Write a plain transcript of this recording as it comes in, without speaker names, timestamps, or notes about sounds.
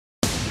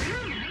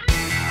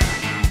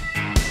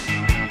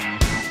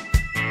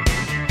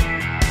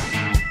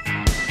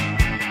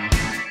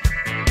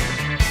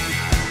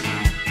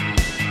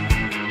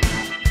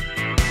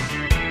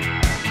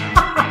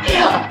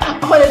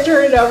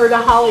turn it over to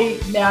Holly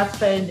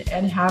Nathman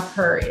and have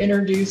her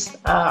introduce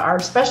our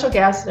special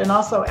guest. And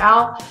also,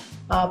 Al,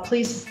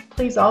 please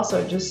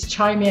also just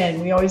chime in.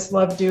 We always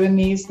love doing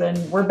these.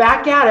 Then we're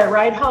back at it,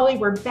 right, Holly?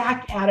 We're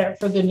back at it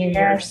for the New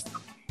Year's.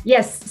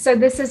 Yes. So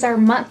this is our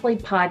monthly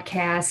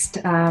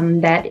podcast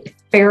that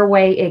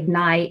Fairway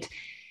Ignite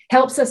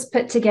helps us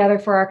put together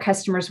for our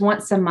customers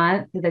once a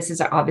month. This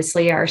is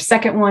obviously our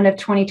second one of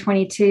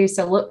 2022.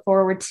 So look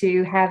forward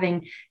to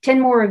having 10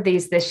 more of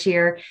these this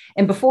year.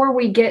 And before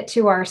we get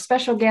to our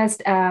special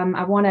guest,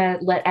 I want to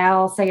let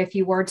Al say a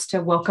few words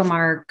to welcome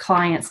our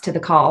clients to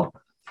the call.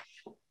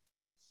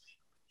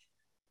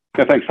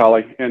 Yeah, thanks,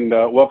 Holly. And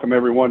welcome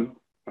everyone.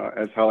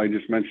 As Holly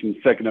just mentioned,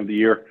 second of the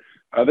year.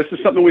 This is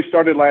something we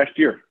started last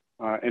year.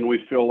 And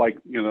we feel like,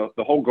 the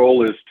whole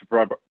goal is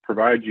to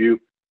provide you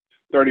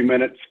 30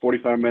 minutes,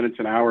 45 minutes,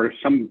 an hour,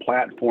 some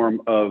platform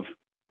of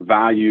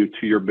value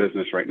to your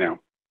business right now.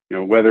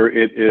 Whether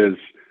it is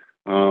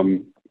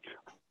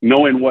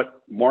knowing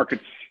what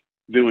market's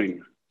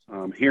doing,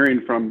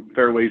 hearing from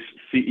Fairway's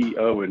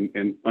CEO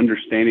and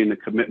understanding the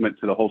commitment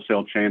to the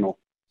wholesale channel.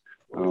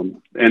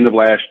 End of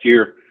last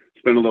year,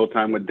 spent a little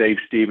time with Dave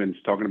Stevens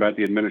talking about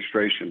the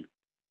administration.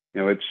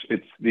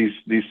 It's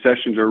these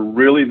sessions are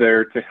really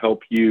there to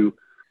help you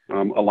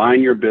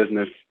align your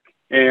business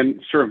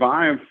and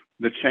survive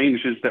the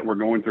changes that we're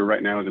going through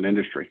right now as an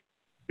industry.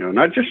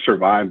 Not just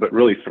survive, but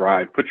really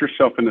thrive. Put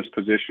yourself in this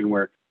position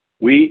where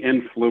we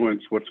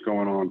influence what's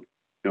going on,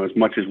 as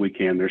much as we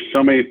can. There's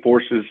so many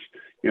forces,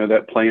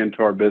 that play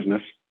into our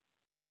business.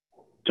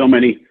 So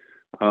many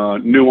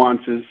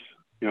nuances,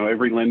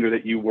 every lender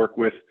that you work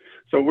with.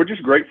 So we're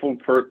just grateful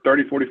for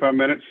 30, 45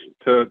 minutes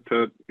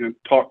to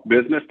talk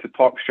business, to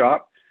talk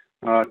shop,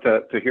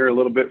 to hear a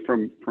little bit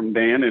from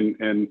Dan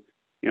and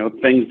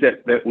things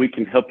that we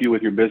can help you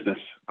with your business.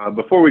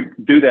 Before we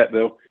do that,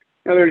 though,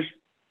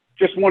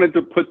 just wanted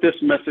to put this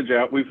message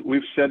out.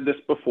 We've said this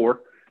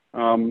before,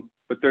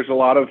 but there's a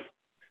lot of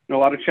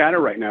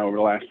chatter right now over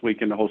the last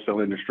week in the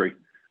wholesale industry,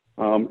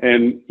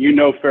 and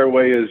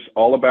Fairway is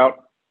all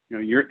about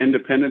your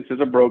independence as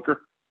a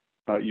broker,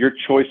 your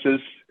choices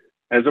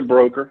as a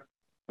broker,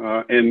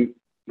 and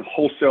the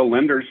wholesale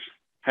lenders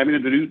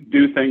having to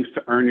do things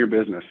to earn your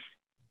business.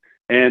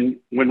 And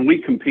when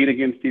we compete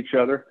against each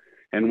other,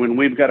 and when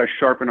we've got to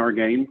sharpen our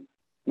game,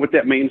 what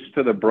that means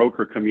to the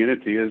broker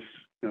community is,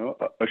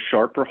 a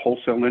sharper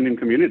wholesale lending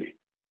community.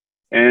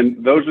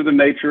 And those are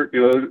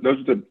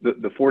those are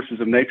the forces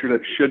of nature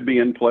that should be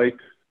in play.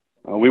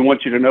 We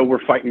want you to know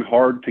we're fighting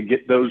hard to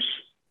get those,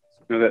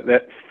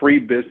 that free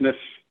business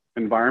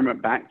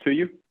environment back to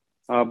you.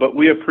 But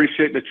we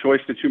appreciate the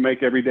choice that you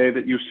make every day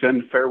that you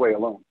send Fairway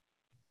alone.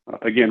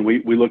 Again,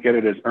 we look at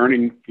it as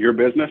earning your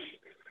business,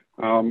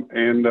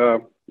 and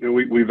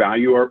we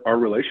value our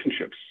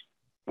relationships.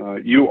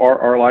 You are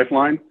our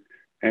lifeline,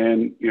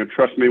 and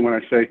trust me when I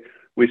say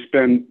we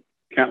spend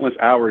countless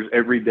hours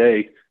every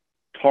day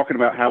talking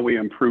about how we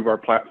improve our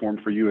platform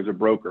for you as a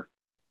broker.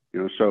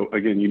 So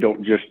again, you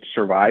don't just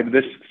survive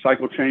this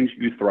cycle change,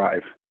 you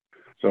thrive.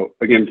 So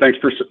again, thanks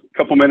for a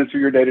couple minutes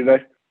of your day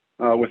today.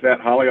 With that,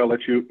 Holly, I'll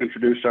let you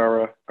introduce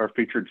our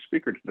featured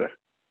speaker today.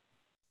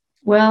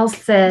 Well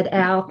said,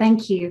 Al.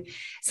 Thank you.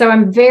 So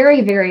I'm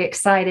very, very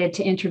excited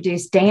to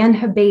introduce Dan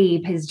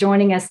Habib, who's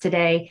joining us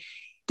today.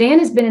 Dan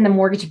has been in the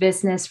mortgage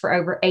business for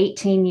over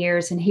 18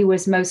 years, and he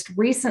was most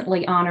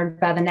recently honored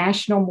by the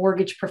National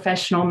Mortgage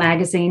Professional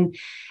magazine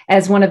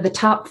as one of the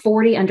top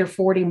 40 under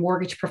 40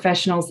 mortgage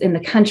professionals in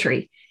the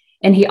country.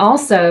 And he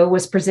also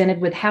was presented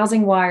with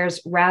Housing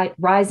Wire's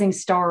Rising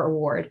Star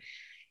Award.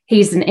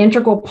 He's an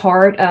integral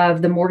part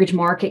of the Mortgage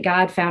Market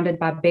Guide founded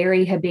by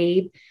Barry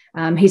Habib.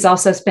 He's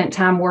also spent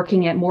time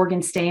working at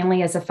Morgan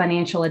Stanley as a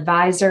financial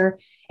advisor,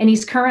 and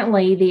he's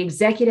currently the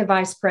executive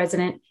vice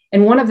president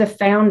and one of the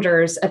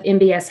founders of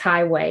MBS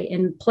Highway,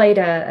 and played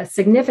a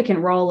significant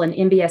role in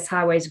MBS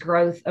Highway's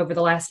growth over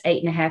the last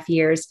 8.5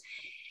 years.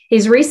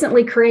 He's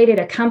recently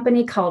created a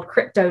company called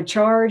Crypto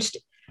Charged,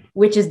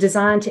 which is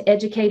designed to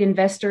educate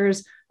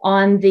investors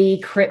on the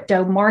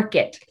crypto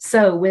market.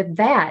 So with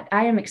that,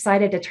 I am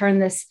excited to turn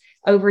this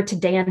over to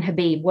Dan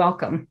Habib.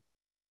 Welcome.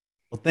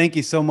 Well, thank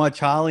you so much,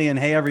 Holly. And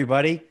hey,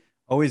 everybody.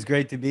 Always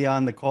great to be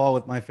on the call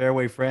with my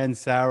Fairway friends,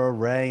 Sarah,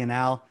 Ray, and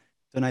Al.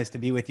 So nice to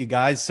be with you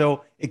guys.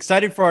 So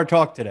excited for our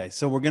talk today.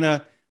 So we're going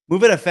to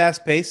move at a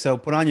fast pace. So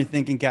put on your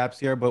thinking caps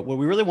here. But what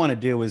we really want to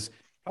do is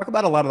talk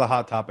about a lot of the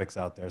hot topics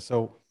out there.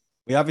 So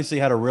we obviously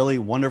had a really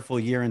wonderful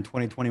year in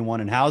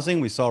 2021 in housing.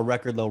 We saw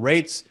record low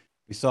rates.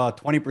 We saw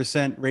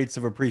 20% rates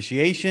of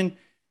appreciation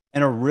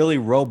and a really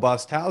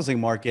robust housing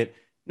market.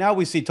 Now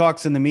we see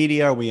talks in the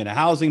media. Are we in a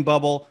housing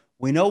bubble?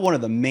 We know one of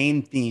the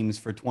main themes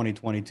for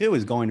 2022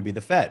 is going to be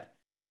the Fed.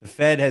 The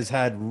Fed has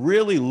had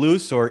really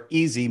loose or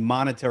easy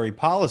monetary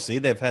policy.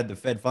 They've had the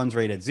Fed funds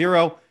rate at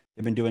zero.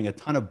 They've been doing a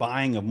ton of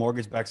buying of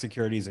mortgage-backed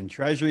securities and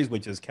treasuries,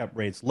 which has kept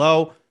rates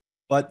low.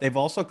 But they've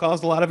also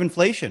caused a lot of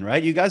inflation,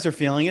 right? You guys are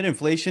feeling it.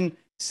 Inflation,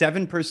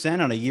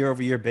 7% on a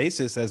year-over-year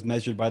basis as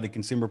measured by the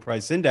Consumer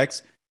Price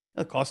Index.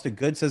 The cost of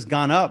goods has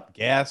gone up.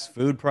 Gas,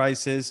 food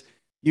prices,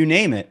 you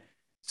name it.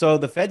 So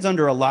the Fed's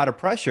under a lot of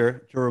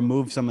pressure to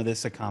remove some of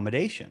this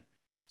accommodation.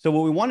 So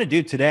what we want to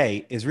do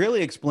today is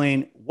really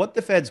explain what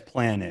the Fed's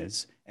plan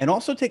is and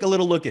also take a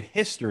little look at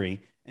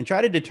history and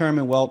try to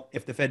determine, well,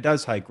 if the Fed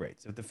does hike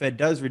rates, if the Fed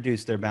does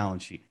reduce their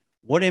balance sheet,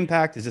 what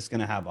impact is this going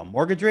to have on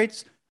mortgage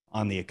rates,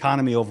 on the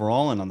economy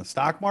overall, and on the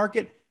stock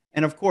market,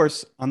 and of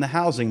course, on the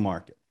housing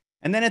market.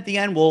 And then at the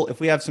end, we'll, if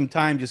we have some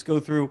time, just go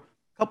through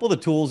a couple of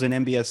the tools in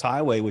MBS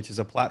Highway, which is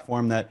a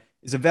platform that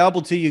is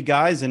available to you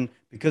guys. And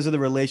because of the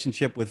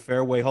relationship with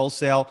Fairway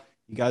Wholesale,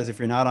 you guys, if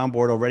you're not on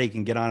board already,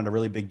 can get on at a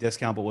really big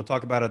discount, but we'll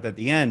talk about it at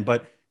the end.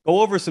 But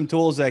go over some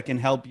tools that can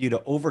help you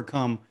to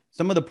overcome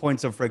some of the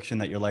points of friction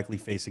that you're likely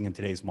facing in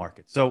today's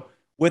market. So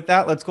with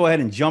that, let's go ahead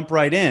and jump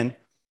right in.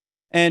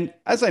 And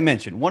as I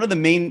mentioned, one of the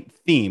main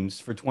themes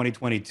for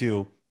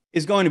 2022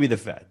 is going to be the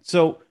Fed.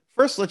 So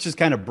first, let's just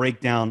kind of break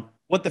down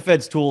what the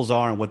Fed's tools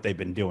are and what they've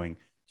been doing,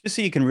 just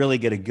so you can really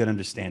get a good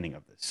understanding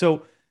of this.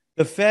 So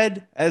the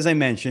Fed, as I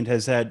mentioned,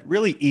 has had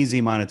really easy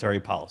monetary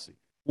policy.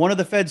 One of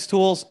the Fed's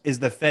tools is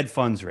the Fed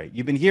funds rate.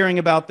 You've been hearing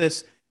about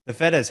this. The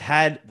Fed has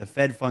had the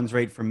Fed funds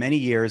rate for many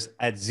years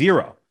at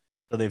zero.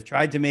 So they've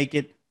tried to make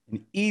it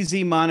an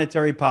easy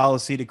monetary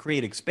policy to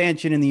create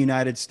expansion in the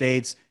United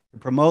States, to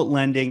promote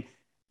lending.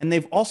 And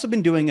they've also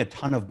been doing a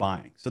ton of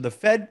buying. So the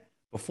Fed,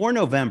 before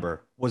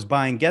November, was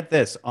buying, get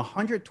this,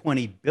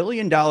 $120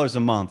 billion a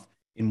month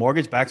in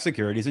mortgage-backed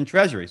securities and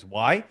treasuries.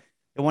 Why?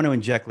 They want to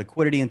inject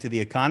liquidity into the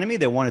economy.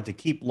 They wanted to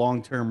keep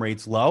long-term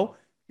rates low,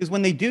 because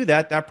when they do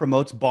that, that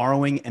promotes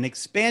borrowing and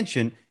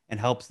expansion and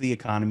helps the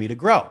economy to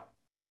grow.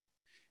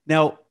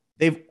 Now,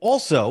 they've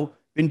also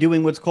been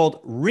doing what's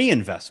called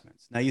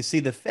reinvestments. Now, you see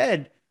the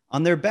Fed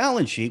on their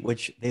balance sheet,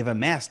 which they've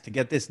amassed to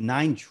get this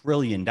 $9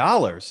 trillion,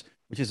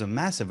 which is a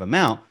massive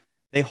amount,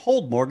 they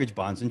hold mortgage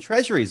bonds and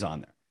treasuries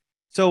on there.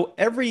 So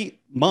every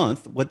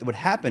month, what would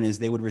happen is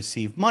they would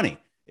receive money.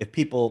 If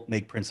people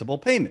make principal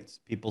payments,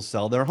 people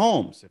sell their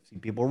homes,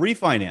 if people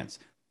refinance.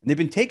 And they've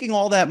been taking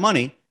all that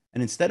money,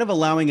 and instead of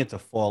allowing it to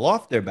fall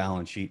off their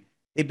balance sheet,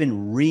 they've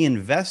been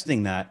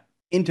reinvesting that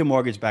into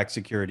mortgage-backed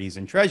securities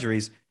and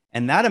treasuries.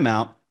 And that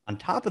amount, on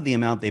top of the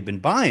amount they've been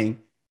buying,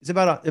 is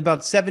about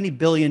 $70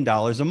 billion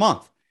a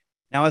month.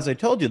 Now, as I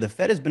told you, the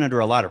Fed has been under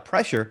a lot of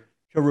pressure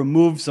to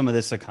remove some of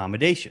this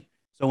accommodation.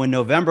 So in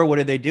November, what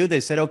did they do?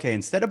 They said, okay,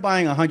 instead of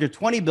buying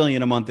 $120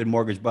 billion a month in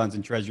mortgage bonds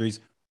and treasuries,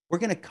 we're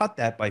going to cut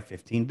that by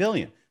 $15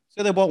 billion.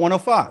 So they bought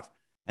 105.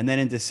 And then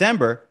in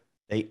December,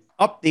 they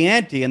upped the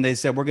ante and they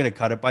said, we're going to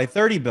cut it by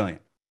 $30 billion.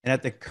 And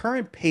at the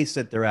current pace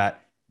that they're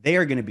at, they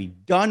are going to be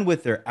done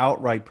with their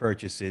outright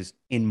purchases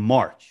in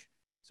March.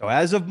 So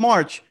as of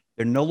March,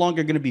 they're no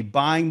longer going to be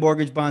buying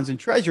mortgage bonds and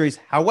treasuries.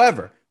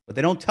 However, what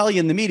they don't tell you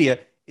in the media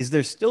is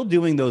they're still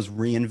doing those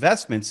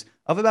reinvestments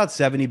of about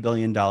 $70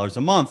 billion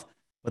a month.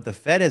 But the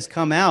Fed has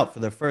come out for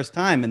the first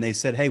time and they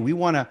said, hey, we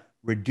want to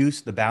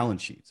reduce the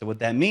balance sheet. So what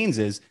that means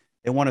is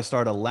they want to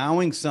start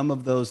allowing some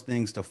of those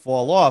things to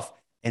fall off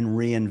and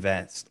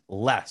reinvest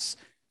less.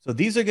 So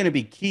these are going to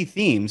be key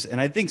themes.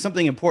 And I think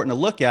something important to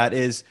look at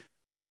is,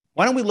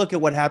 why don't we look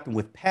at what happened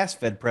with past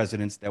Fed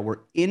presidents that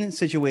were in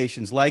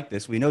situations like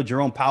this? We know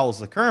Jerome Powell is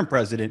the current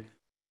president,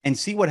 and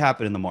see what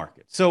happened in the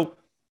market. So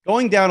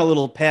going down a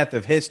little path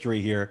of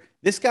history here,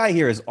 this guy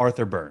here is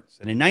Arthur Burns.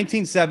 And in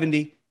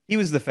 1970, he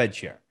was the Fed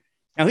chair.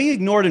 Now, he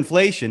ignored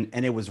inflation,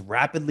 and it was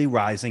rapidly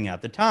rising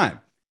at the time.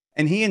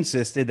 And he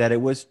insisted that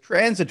it was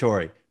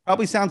transitory.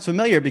 Probably sounds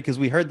familiar because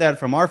we heard that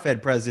from our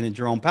Fed president,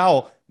 Jerome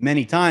Powell,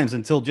 many times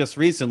until just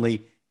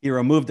recently he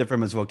removed it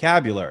from his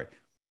vocabulary.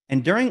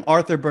 And during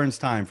Arthur Burns'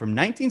 time, from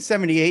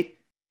 1978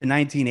 to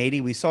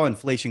 1980, we saw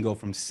inflation go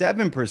from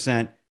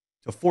 7%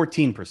 to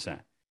 14%.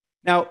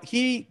 Now,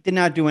 he did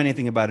not do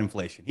anything about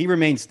inflation. He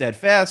remained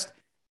steadfast.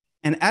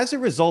 And as a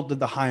result of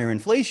the higher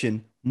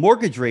inflation,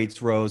 mortgage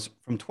rates rose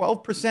from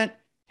 12%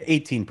 to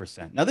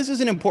 18%. Now, this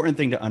is an important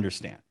thing to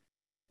understand.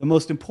 The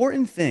most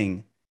important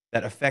thing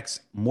that affects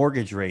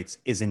mortgage rates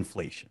is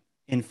inflation.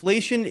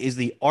 Inflation is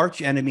the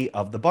arch enemy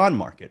of the bond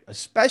market,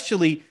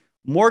 especially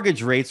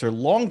mortgage rates or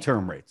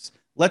long-term rates.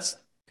 Let's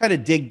kind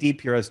of dig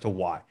deep here as to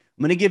why.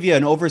 I'm going to give you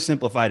an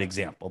oversimplified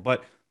example,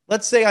 but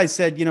let's say I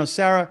said, you know,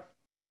 Sarah,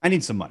 I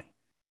need some money.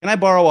 Can I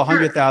borrow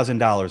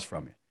 $100,000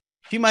 from you?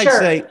 She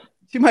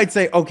might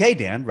say, okay,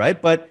 Dan,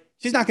 right? But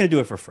she's not going to do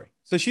it for free.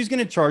 So she's going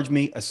to charge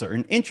me a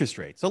certain interest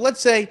rate. So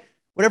let's say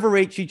whatever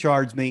rate she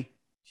charged me,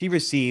 she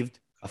received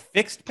a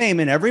fixed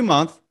payment every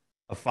month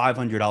of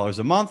 $500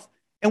 a month.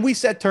 And we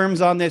set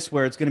terms on this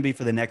where it's going to be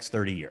for the next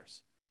 30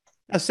 years.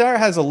 Now, Sarah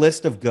has a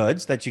list of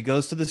goods that she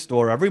goes to the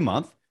store every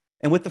month.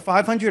 And with the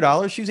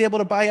 $500, she's able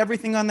to buy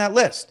everything on that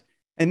list.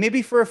 And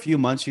maybe for a few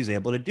months, she's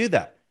able to do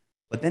that.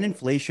 But then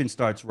inflation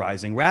starts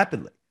rising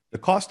rapidly. The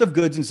cost of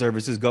goods and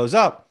services goes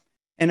up.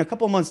 And a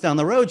couple months down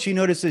the road, she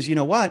notices, you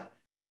know what?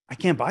 I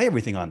can't buy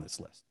everything on this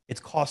list. It's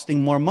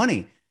costing more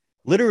money.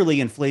 Literally,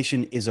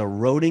 inflation is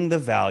eroding the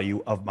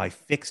value of my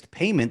fixed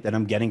payment that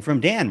I'm getting from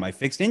Dan, my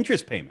fixed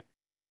interest payment.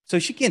 So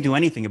she can't do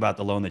anything about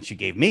the loan that she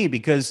gave me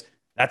because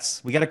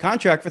we got a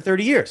contract for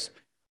 30 years.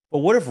 But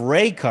what if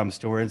Ray comes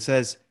to her and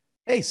says,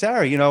 hey,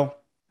 Sarah, you know,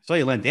 I saw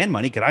you lend Dan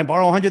money. Can I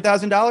borrow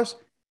 $100,000?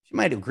 She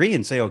might agree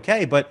and say,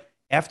 okay, but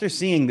after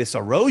seeing this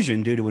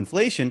erosion due to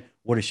inflation,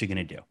 what is she going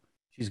to do?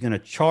 She's going to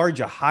charge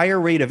a higher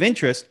rate of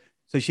interest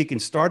so she can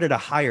start at a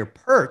higher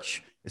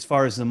perch as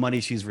far as the money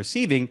she's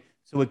receiving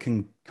so it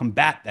can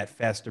combat that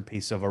faster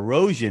pace of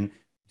erosion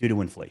due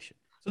to inflation.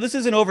 So this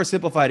is an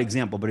oversimplified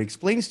example, but it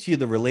explains to you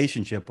the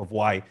relationship of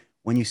why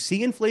when you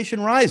see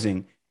inflation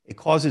rising, it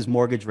causes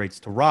mortgage rates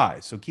to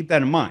rise. So keep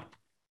that in mind.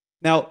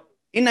 Now,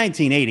 in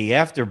 1980,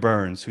 after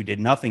Burns, who did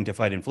nothing to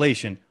fight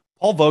inflation,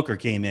 Paul Volcker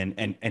came in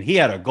and he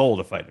had a goal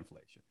to fight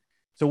inflation.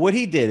 So what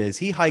he did is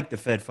he hiked the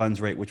Fed funds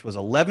rate, which was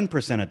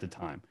 11% at the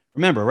time.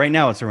 Remember, right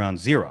now it's around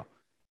zero.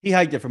 He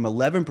hiked it from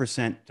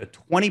 11% to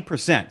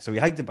 20%. So he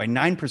hiked it by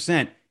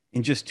 9%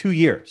 in just 2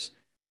 years.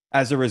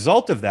 As a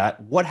result of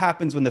that, what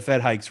happens when the Fed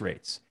hikes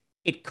rates?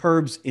 It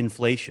curbs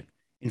inflation.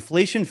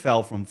 Inflation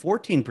fell from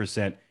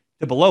 14%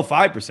 to below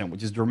 5%,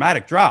 which is a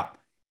dramatic drop.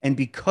 And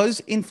because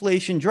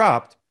inflation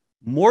dropped,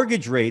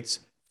 mortgage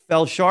rates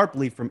fell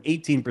sharply from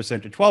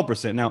 18% to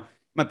 12%. Now, you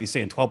might be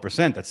saying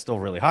 12%, that's still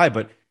really high,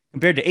 but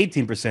compared to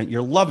 18%,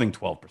 you're loving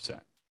 12%.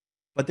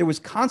 But there was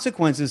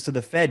consequences to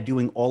the Fed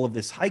doing all of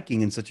this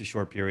hiking in such a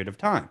short period of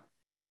time.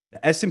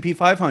 The S&P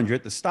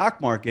 500, the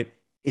stock market,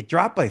 it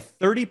dropped by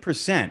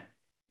 30%,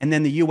 and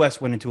then the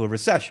US went into a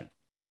recession.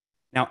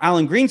 Now,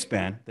 Alan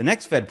Greenspan, the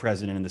next Fed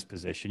president in this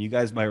position, you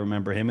guys might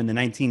remember him in the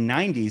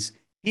 1990s,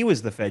 he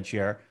was the Fed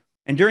chair.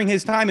 And during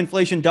his time,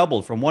 inflation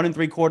doubled from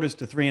 1.75%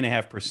 to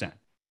 3.5%.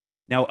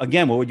 Now,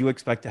 again, what would you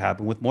expect to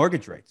happen with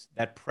mortgage rates?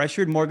 That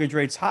pressured mortgage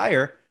rates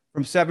higher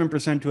from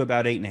 7% to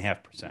about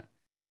 8.5%.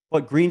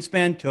 But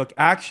Greenspan took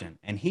action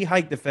and he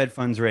hiked the Fed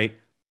funds rate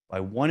by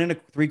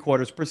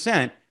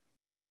 1.75%,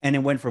 and it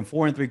went from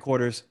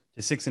 4.75%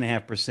 to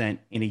 6.5%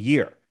 in a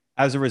year.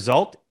 As a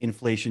result,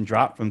 inflation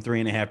dropped from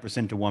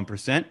 3.5% to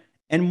 1%,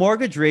 and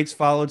mortgage rates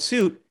followed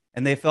suit,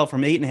 and they fell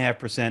from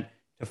 8.5%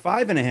 to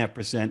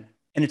 5.5%,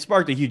 and it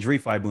sparked a huge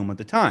refi boom at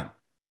the time.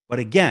 But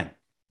again,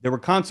 there were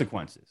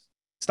consequences.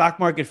 Stock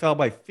market fell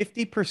by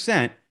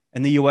 50%,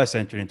 and the US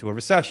entered into a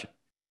recession.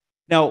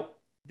 Now,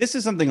 this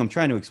is something I'm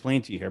trying to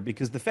explain to you here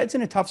because the Fed's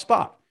in a tough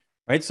spot,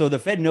 right? So the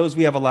Fed knows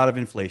we have a lot of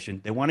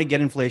inflation. They want to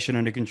get inflation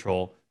under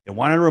control. They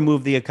want to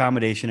remove the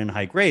accommodation and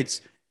hike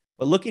rates.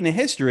 But looking at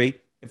history,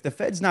 if the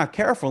Fed's not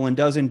careful and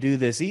doesn't do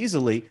this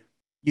easily,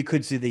 you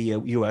could see the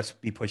U.S.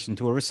 be pushed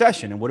into a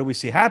recession. And what do we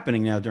see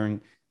happening now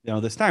during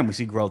this time? We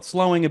see growth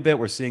slowing a bit.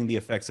 We're seeing the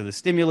effects of the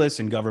stimulus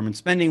and government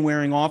spending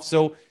wearing off.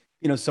 So,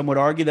 some would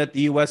argue that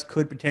the U.S.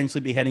 could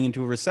potentially be heading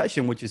into a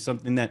recession, which is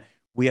something that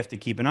we have to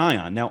keep an eye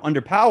on. Now,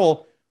 under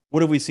Powell,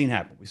 what have we seen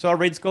happen? We saw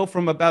rates go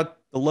from about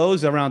the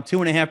lows around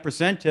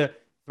 2.5% to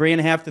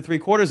 3.5% to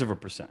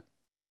 0.75%.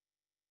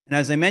 And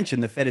as I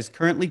mentioned, the Fed is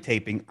currently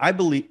tapering. I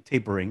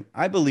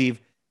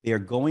believe they are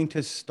going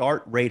to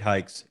start rate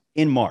hikes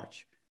in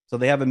March. So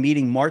they have a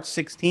meeting March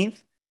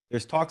 16th.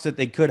 There's talks that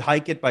they could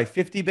hike it by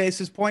 50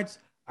 basis points.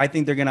 I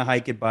think they're going to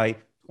hike it by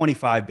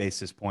 25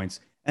 basis points.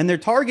 And they're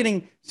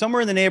targeting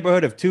somewhere in the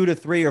neighborhood of 2 to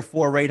 3 or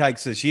 4 rate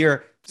hikes this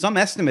year. Some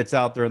estimates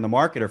out there in the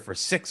market are for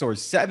 6 or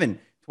 7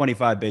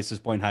 25 basis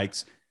point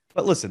hikes.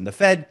 But listen, the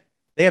Fed,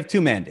 they have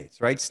 2 mandates,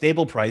 right?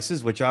 Stable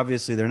prices, which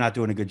obviously they're not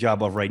doing a good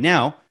job of right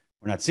now.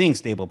 We're not seeing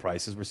stable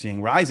prices. We're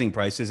seeing rising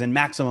prices and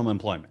maximum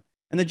employment.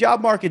 And the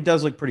job market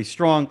does look pretty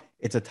strong.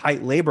 It's a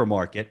tight labor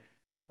market.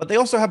 But they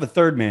also have a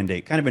third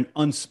mandate, kind of an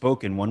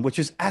unspoken one, which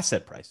is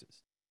asset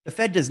prices. The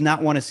Fed does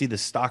not want to see the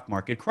stock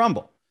market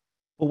crumble.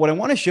 But what I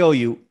want to show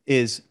you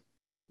is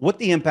what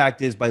the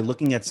impact is by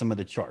looking at some of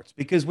the charts.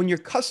 Because when your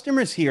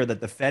customers hear that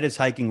the Fed is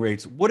hiking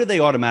rates, what do they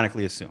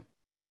automatically assume?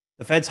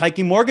 The Fed's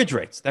hiking mortgage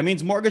rates. That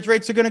means mortgage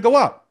rates are going to go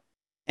up.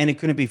 And it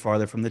couldn't be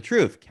farther from the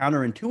truth.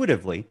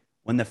 Counterintuitively,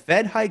 when the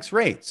Fed hikes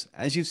rates,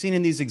 as you've seen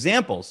in these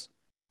examples,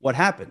 what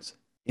happens?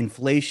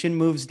 Inflation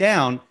moves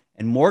down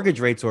and mortgage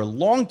rates or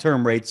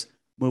long-term rates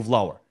move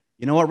lower.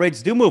 You know what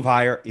rates do move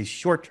higher is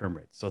short-term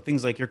rates. So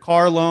things like your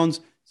car loans,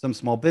 some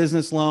small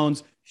business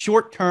loans,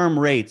 short-term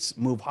rates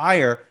move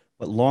higher,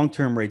 but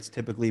long-term rates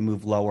typically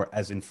move lower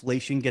as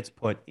inflation gets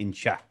put in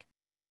check.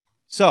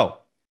 So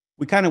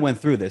we kind of went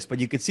through this, but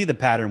you could see the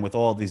pattern with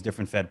all of these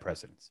different Fed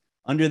presidents.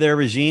 Under their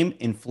regime,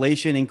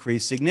 inflation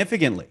increased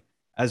significantly.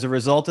 As a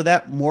result of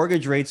that,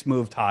 mortgage rates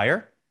moved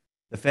higher.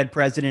 The Fed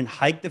president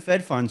hiked the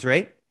Fed funds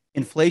rate.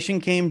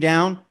 Inflation came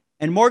down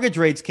and mortgage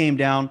rates came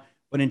down.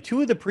 But in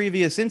 2 of the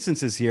previous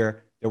instances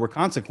here, there were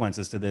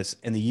consequences to this,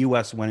 and the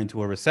U.S. went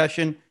into a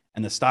recession,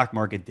 and the stock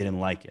market didn't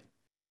like it.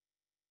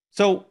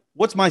 So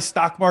what's my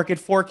stock market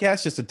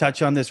forecast? Just to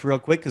touch on this real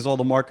quick, because all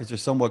the markets are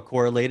somewhat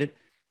correlated.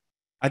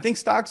 I think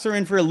stocks are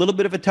in for a little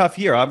bit of a tough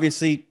year.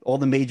 Obviously, all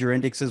the major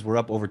indexes were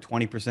up over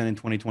 20% in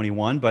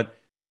 2021. But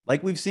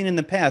like we've seen in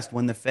the past,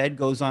 when the Fed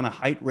goes on a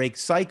height rate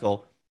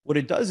cycle, what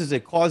it does is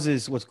it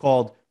causes what's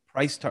called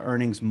price to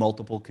earnings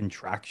multiple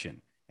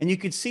contraction. And you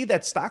could see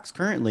that stocks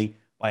currently,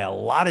 by a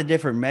lot of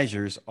different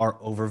measures, are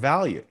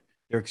overvalued.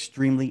 They're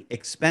extremely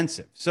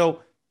expensive.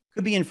 So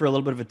could be in for a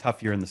little bit of a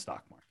tough year in the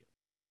stock market.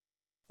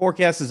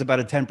 Forecast is about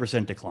a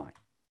 10% decline.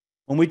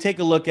 When we take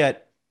a look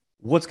at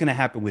what's going to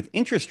happen with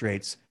interest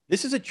rates,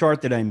 this is a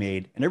chart that I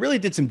made, and I really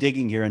did some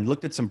digging here and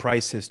looked at some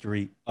price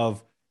history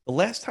of the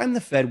last time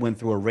the Fed went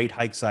through a rate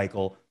hike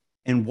cycle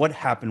and what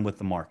happened with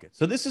the market.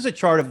 So this is a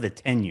chart of the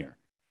 10-year.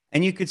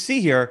 And you could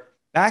see here,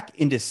 back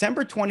in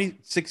December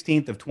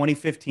 2016 of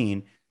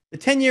 2015, the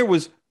 10-year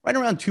was right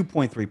around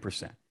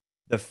 2.3%.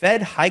 The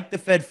Fed hiked the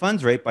Fed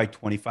funds rate by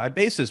 25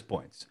 basis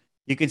points.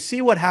 You could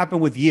see what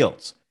happened with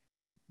yields.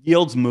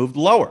 Yields moved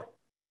lower.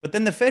 But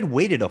then the Fed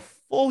waited a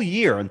full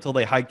year until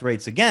they hiked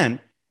rates again.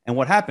 And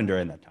what happened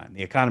during that time?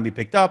 The economy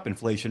picked up,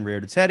 inflation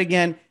reared its head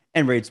again,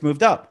 and rates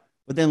moved up.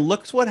 But then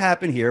look what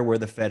happened here where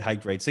the Fed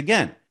hiked rates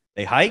again.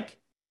 They hike,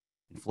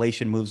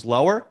 inflation moves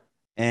lower,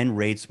 and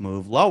rates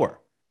move lower.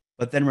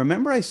 But then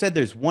remember I said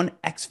there's one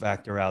X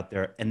factor out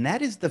there, and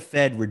that is the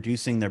Fed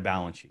reducing their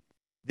balance sheet.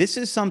 This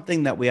is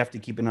something that we have to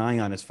keep an eye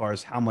on as far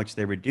as how much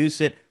they reduce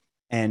it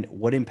and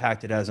what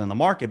impact it has on the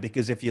market.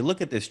 Because if you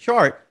look at this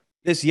chart,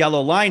 this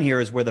yellow line here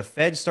is where the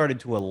Fed started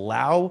to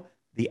allow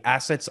the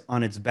assets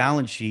on its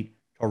balance sheet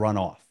to run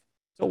off.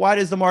 So why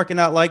does the market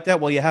not like that?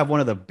 Well, you have one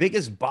of the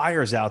biggest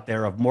buyers out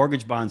there of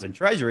mortgage bonds and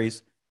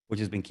treasuries, which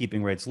has been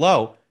keeping rates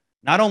low,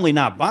 not only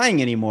not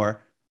buying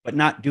anymore, but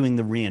not doing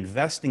the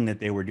reinvesting that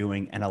they were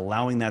doing and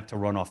allowing that to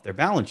run off their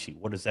balance sheet.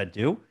 What does that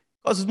do?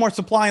 It causes more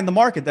supply in the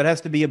market that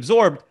has to be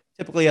absorbed,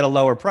 typically at a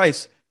lower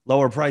price.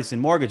 Lower price in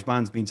mortgage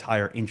bonds means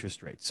higher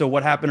interest rates. So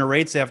what happened to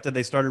rates after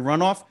they started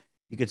runoff?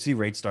 You could see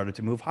rates started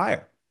to move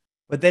higher.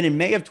 But then in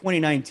May of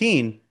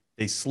 2019,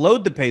 they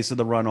slowed the pace of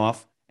the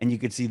runoff, and you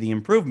could see the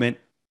improvement.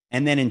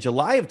 And then in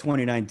July of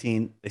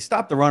 2019, they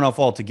stopped the runoff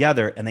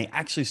altogether, and they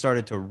actually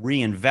started to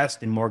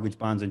reinvest in mortgage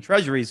bonds and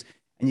treasuries,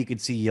 and you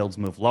could see yields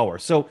move lower.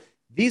 So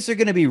these are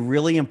going to be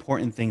really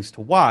important things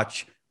to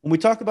watch. When we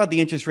talk about the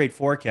interest rate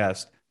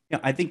forecast,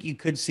 I think you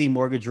could see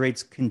mortgage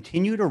rates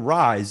continue to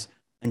rise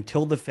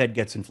until the Fed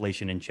gets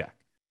inflation in check.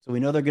 So we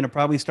know they're going to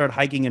probably start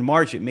hiking in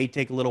March. It may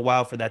take a little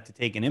while for that to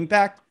take an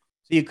impact.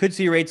 So you could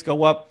see rates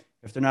go up,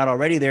 if they're not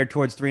already there,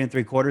 towards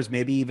 3.75,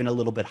 maybe even a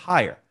little bit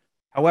higher.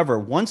 However,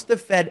 once the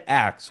Fed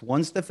acts,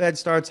 once the Fed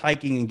starts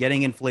hiking and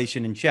getting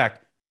inflation in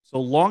check, so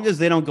long as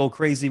they don't go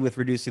crazy with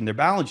reducing their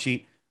balance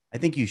sheet, I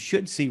think you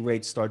should see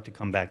rates start to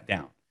come back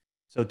down.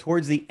 So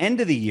towards the end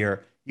of the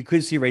year, you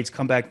could see rates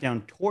come back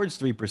down towards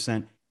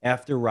 3%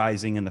 after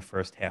rising in the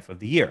first half of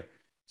the year.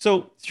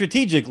 So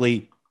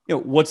strategically,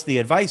 what's the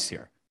advice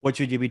here? What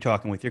should you be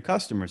talking with your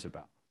customers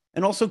about?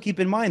 And also keep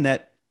in mind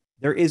that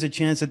there is a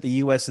chance that the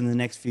U.S. in the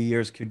next few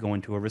years could go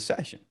into a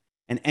recession.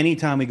 And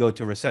anytime we go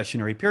to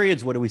recessionary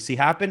periods, what do we see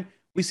happen?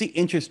 We see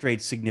interest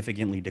rates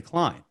significantly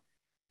decline.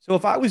 So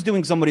if I was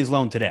doing somebody's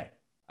loan today,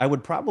 I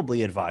would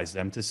probably advise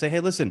them to say, hey,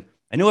 listen,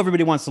 I know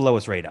everybody wants the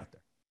lowest rate out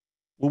there.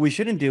 What we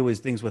shouldn't do is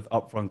things with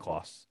upfront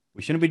costs.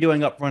 We shouldn't be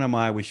doing upfront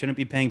MI. We shouldn't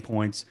be paying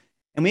points.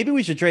 And maybe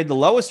we should trade the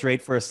lowest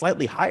rate for a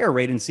slightly higher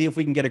rate and see if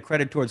we can get a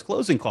credit towards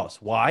closing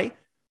costs. Why?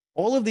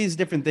 All of these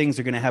different things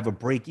are going to have a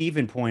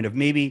break-even point of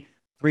maybe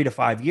 3 to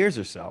 5 years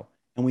or so.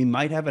 And we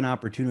might have an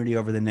opportunity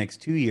over the next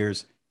 2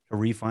 years to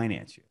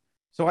refinance you.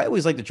 So I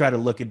always like to try to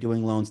look at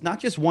doing loans, not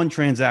just one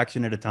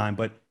transaction at a time,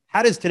 but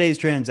how does today's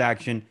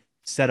transaction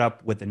set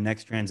up with the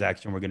next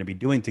transaction we're going to be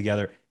doing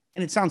together?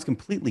 And it sounds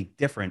completely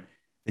different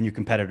than your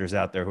competitors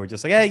out there who are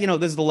just like, hey,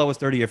 this is the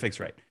lowest 30-year fixed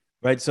rate,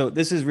 right? So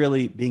this is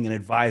really being an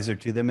advisor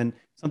to them and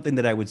something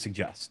that I would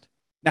suggest.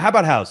 Now, how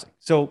about housing?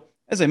 So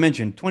as I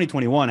mentioned,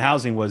 2021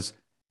 housing was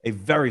a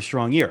very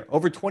strong year,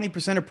 over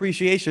 20%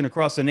 appreciation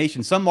across the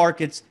nation, some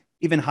markets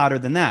even hotter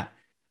than that.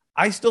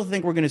 I still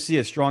think we're going to see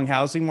a strong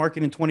housing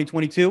market in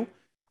 2022,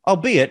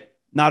 albeit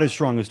not as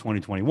strong as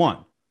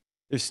 2021.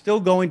 There's still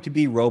going to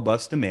be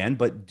robust demand,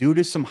 but due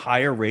to some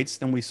higher rates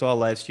than we saw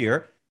last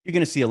year, you're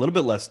going to see a little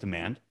bit less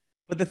demand.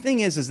 But the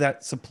thing is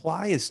that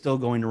supply is still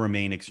going to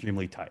remain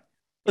extremely tight.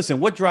 Listen,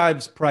 what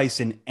drives price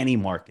in any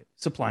market?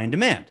 Supply and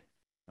demand.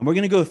 And we're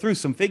going to go through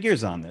some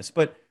figures on this,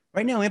 but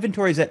right now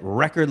inventory is at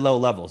record low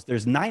levels.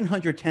 There's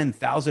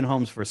 910,000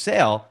 homes for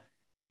sale,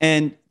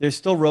 and there's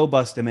still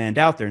robust demand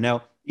out there.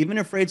 Now, even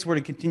if rates were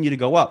to continue to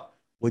go up,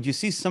 would you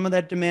see some of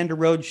that demand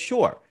erode?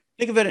 Sure.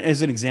 Think of it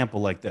as an example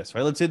like this,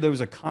 right? Let's say there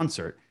was a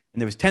concert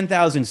and there was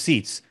 10,000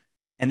 seats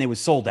and they was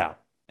sold out.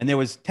 And there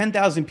was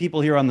 10,000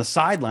 people here on the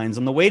sidelines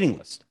on the waiting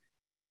list.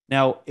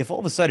 Now, if all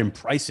of a sudden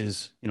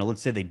prices,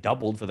 let's say they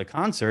doubled for the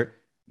concert,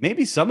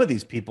 maybe some of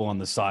these people on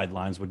the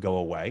sidelines would go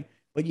away,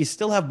 but you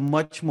still have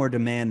much more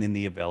demand than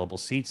the available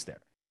seats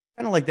there.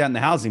 Kind of like that in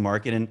the housing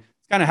market. And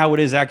it's kind of how it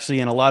is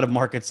actually in a lot of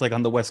markets like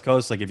on the West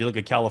Coast. Like if you look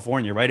at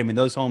California, right? I mean,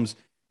 those homes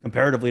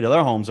comparatively to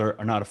their homes are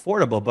not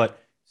affordable, but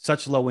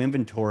such low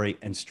inventory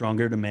and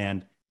stronger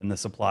demand than the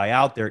supply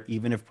out there,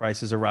 even if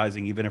prices are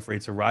rising, even if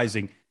rates are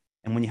rising.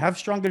 And when you have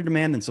stronger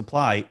demand than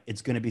supply,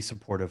 it's going to be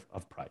supportive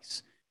of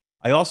price.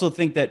 I also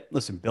think that,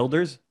 listen,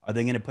 builders, are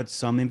they going to put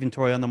some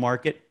inventory on the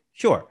market?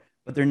 Sure,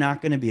 but they're not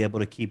going to be able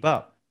to keep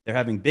up. They're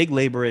having big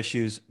labor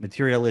issues,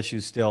 material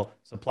issues still.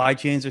 Supply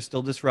chains are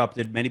still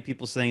disrupted. Many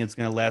people saying it's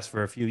going to last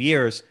for a few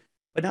years.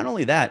 But not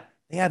only that,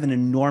 they have an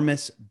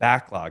enormous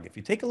backlog. If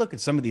you take a look at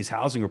some of these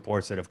housing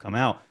reports that have come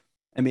out,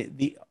 I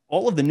mean,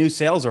 all of the new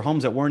sales are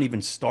homes that weren't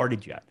even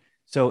started yet.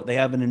 So they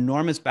have an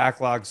enormous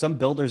backlog. Some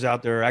builders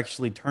out there are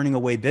actually turning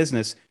away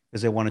business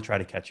because they want to try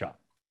to catch up.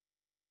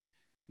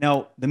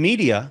 Now, the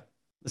media,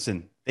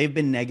 listen, they've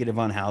been negative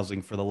on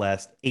housing for the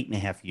last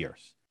 8.5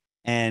 years.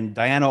 And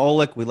Diana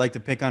Olick, we like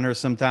to pick on her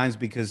sometimes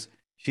because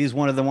she's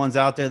one of the ones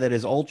out there that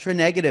is ultra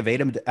negative,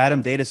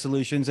 Adam Data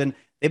Solutions. And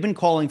they've been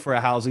calling for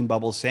a housing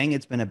bubble, saying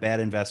it's been a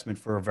bad investment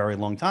for a very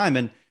long time.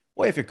 And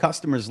boy, if your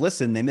customers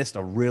listen, they missed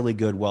a really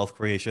good wealth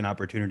creation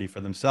opportunity for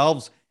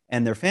themselves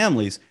and their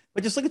families.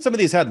 But just look at some of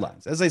these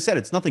headlines. As I said,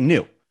 it's nothing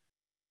new.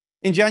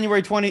 In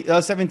January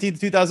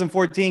 17th,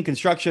 2014,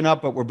 construction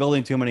up, but we're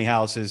building too many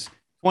houses.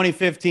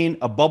 2015,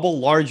 a bubble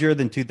larger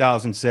than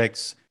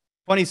 2006.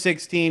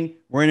 2016,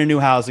 we're in a new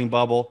housing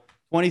bubble.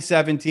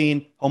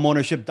 2017,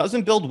 homeownership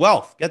doesn't build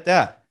wealth. Get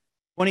that.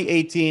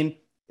 2018,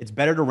 it's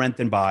better to rent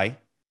than buy.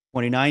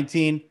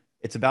 2019,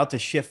 it's about to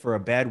shift for a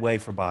bad way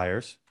for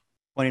buyers.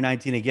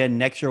 2019, again,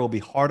 next year will be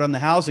hard on the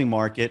housing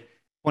market.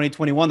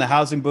 2021, the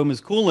housing boom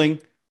is cooling,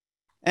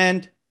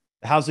 and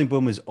the housing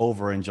boom is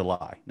over in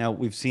July. Now,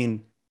 we've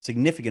seen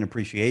significant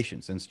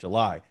appreciation since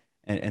July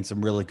and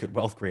some really good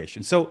wealth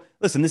creation. So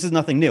listen, this is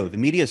nothing new. The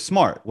media is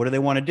smart. What do they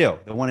want to do?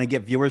 They want to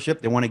get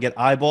viewership. They want to get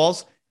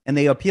eyeballs, and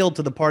they appeal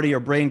to the part of your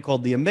brain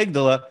called the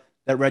amygdala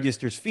that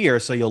registers fear,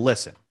 so you'll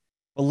listen.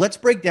 But let's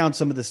break down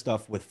some of this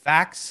stuff with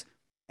facts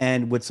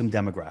and with some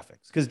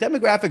demographics, because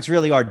demographics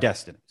really are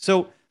destiny.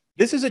 So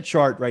this is a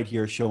chart right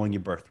here showing you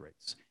birth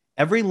rates.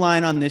 Every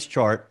line on this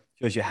chart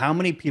shows you how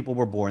many people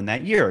were born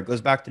that year. It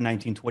goes back to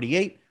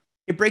 1928.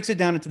 It breaks it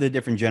down into the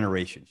different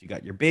generations. You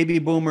got your baby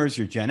boomers,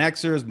 your Gen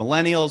Xers,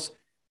 millennials.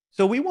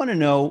 So we want to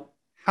know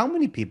how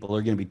many people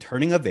are going to be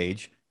turning of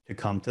age to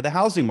come to the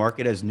housing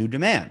market as new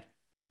demand.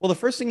 Well, the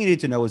first thing you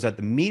need to know is that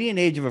the median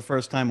age of a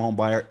first-time home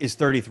buyer is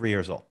 33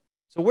 years old.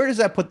 So where does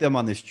that put them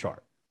on this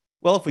chart?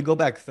 Well, if we go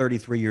back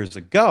 33 years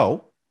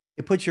ago,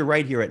 it puts you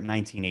right here at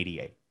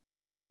 1988.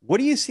 What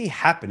do you see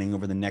happening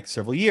over the next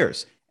several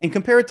years? And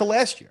compare it to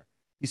last year.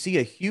 You see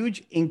a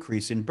huge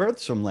increase in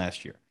births from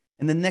last year.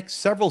 In the next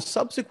several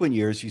subsequent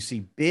years, you see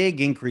big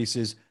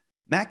increases,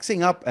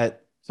 maxing up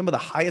at some of the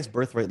highest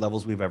birth rate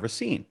levels we've ever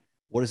seen.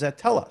 What does that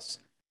tell us?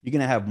 You're going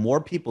to have more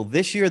people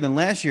this year than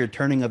last year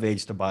turning of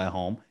age to buy a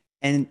home.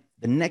 And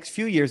the next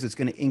few years, it's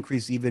going to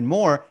increase even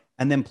more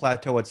and then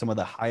plateau at some of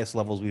the highest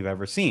levels we've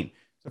ever seen.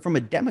 So from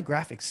a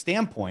demographic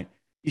standpoint,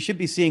 you should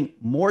be seeing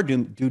more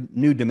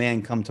new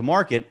demand come to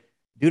market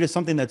due to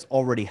something that's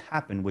already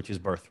happened, which is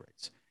birth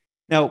rates.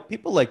 Now,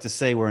 people like to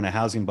say we're in a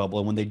housing bubble,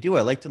 and when they do,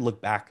 I like to look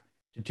back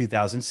to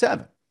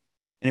 2007.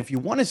 And if you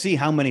want to see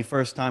how many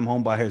first-time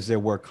home buyers there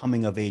were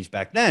coming of age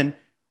back then,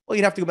 well,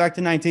 you'd have to go back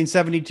to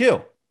 1972,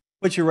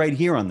 which you're right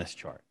here on this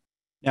chart.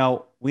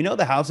 Now, we know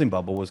the housing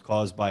bubble was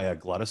caused by a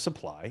glut of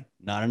supply,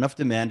 not enough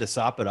demand to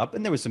sop it up,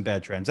 and there was some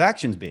bad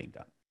transactions being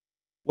done.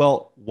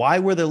 Well, why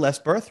were there less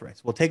birth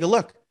rates? Well, take a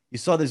look. You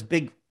saw this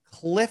big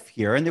cliff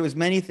here, and there was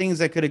many things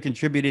that could have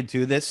contributed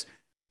to this,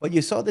 but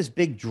you saw this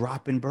big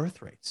drop in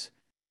birth rates.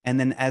 And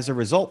then as a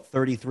result,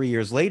 33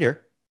 years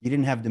later, you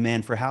didn't have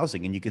demand for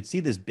housing. And you could see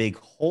this big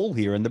hole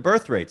here in the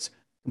birth rates,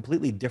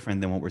 completely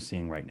different than what we're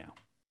seeing right now.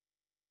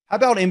 How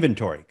about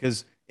inventory?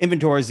 Because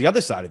inventory is the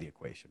other side of the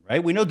equation,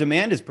 right? We know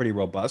demand is pretty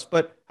robust,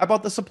 but how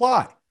about the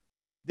supply?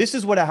 This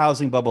is what a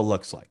housing bubble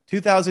looks like.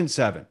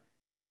 2007,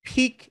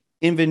 peak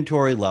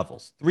inventory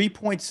levels,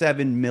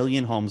 3.7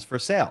 million homes for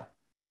sale.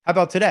 How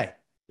about today?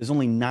 There's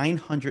only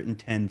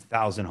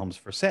 910,000 homes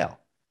for sale.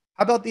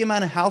 How about the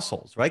amount of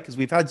households, right? Because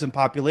we've had some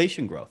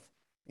population growth.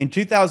 In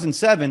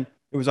 2007,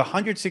 there was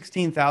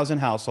 116,000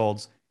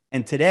 households,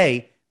 and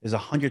today there's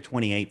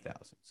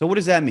 128,000. So what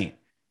does that mean?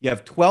 You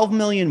have 12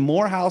 million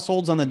more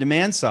households on the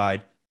demand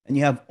side, and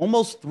you have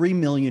almost 3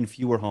 million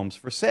fewer homes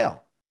for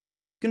sale.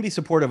 It's going to be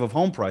supportive of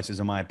home prices,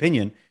 in my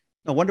opinion.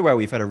 No wonder why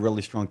we've had a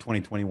really strong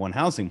 2021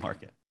 housing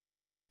market.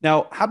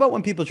 Now, how about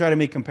when people try to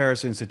make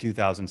comparisons to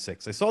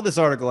 2006? I saw this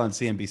article on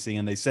CNBC,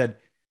 and they said,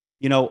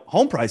 you know,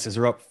 home prices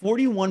are up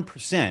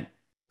 41%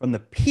 from the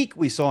peak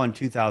we saw in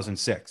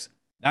 2006.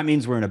 That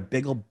means we're in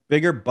a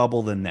bigger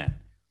bubble than then.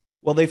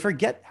 Well, they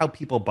forget how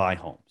people buy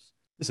homes.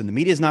 Listen, the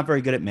media is not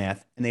very good at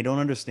math, and they don't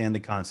understand the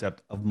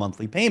concept of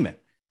monthly payment.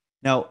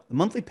 Now, the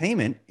monthly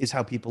payment is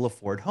how people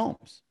afford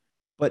homes.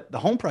 But the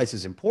home price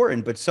is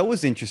important, but so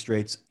is interest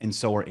rates, and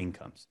so are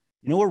incomes.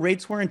 You know what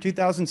rates were in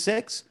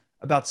 2006?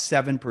 About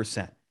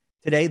 7%.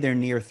 Today, they're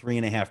near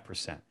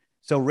 3.5%.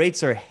 So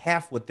rates are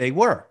half what they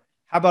were.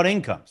 How about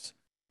incomes?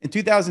 In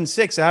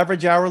 2006,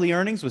 average hourly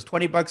earnings was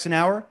 $20 an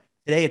hour.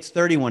 Today, it's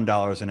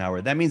 $31 an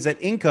hour. That means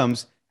that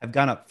incomes have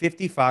gone up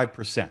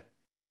 55%.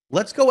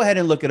 Let's go ahead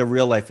and look at a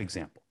real life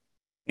example.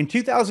 In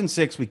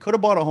 2006, we could have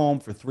bought a home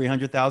for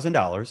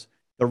 $300,000.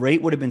 The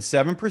rate would have been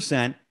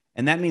 7%,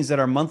 and that means that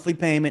our monthly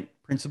payment,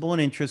 principal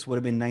and interest, would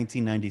have been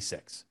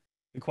 $1,996.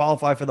 To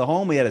qualify for the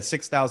home, we had a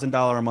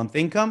 $6,000 a month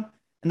income,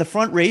 and the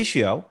front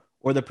ratio,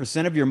 or the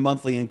percent of your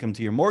monthly income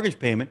to your mortgage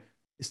payment,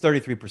 is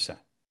 33%.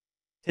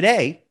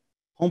 Today,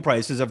 home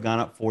prices have gone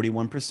up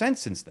 41%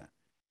 since then.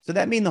 So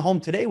that means the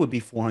home today would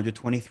be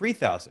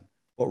 $423,000,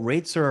 but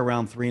rates are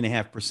around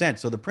 3.5%.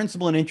 So the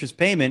principal and interest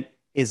payment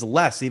is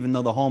less, even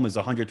though the home is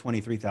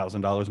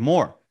 $123,000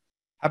 more.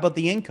 How about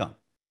the income?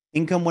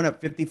 Income went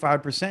up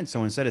 55%.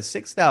 So instead of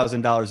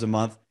 $6,000 a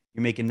month,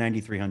 you're making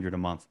 $9,300 a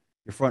month.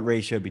 Your front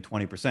ratio would be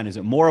 20%. Is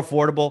it more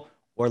affordable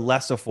or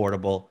less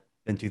affordable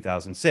than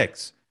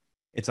 2006?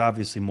 It's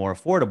obviously more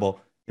affordable.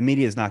 The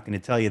media is not going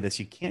to tell you this.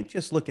 You can't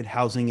just look at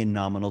housing in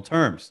nominal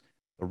terms.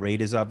 The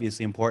rate is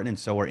obviously important, and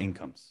so are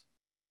incomes.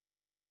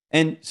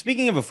 And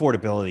speaking of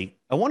affordability,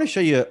 I want to show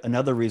you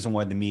another reason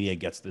why the media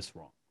gets this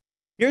wrong.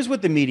 Here's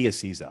what the media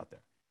sees out there.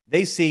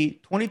 They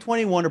see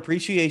 2021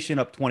 appreciation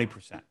up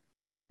 20%.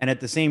 And at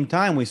the same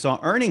time, we saw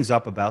earnings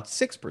up about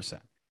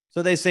 6%.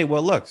 So they say,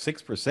 well, look,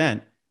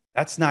 6%,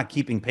 that's not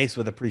keeping pace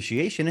with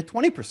appreciation at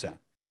 20%.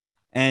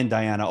 And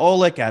Diana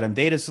Olick, Adam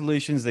Data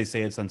Solutions, they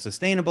say it's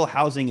unsustainable.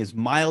 Housing is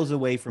miles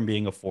away from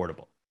being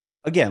affordable.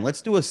 Again,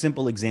 let's do a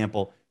simple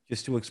example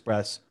just to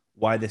express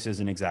why this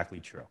isn't exactly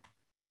true.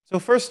 So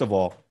first of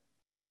all,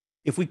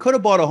 if we could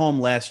have bought a home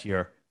last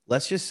year,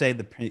 let's just say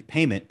the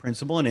payment,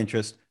 principal and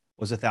interest,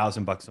 was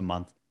 $1,000 a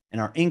month,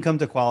 and our income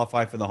to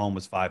qualify for the home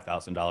was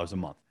 $5,000 a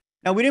month.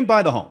 Now, we didn't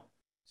buy the home,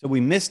 so we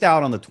missed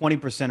out on the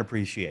 20%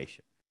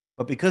 appreciation.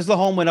 But because the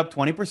home went up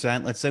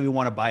 20%, let's say we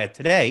want to buy it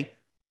today,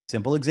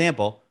 simple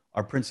example,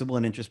 our principal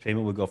and interest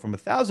payment would go from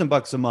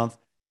 $1,000 a month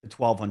to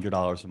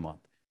 $1,200 a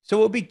month. So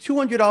it would be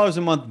 $200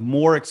 a month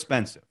more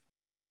expensive.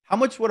 How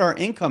much would our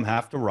income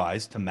have to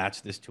rise to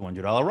match this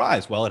 $200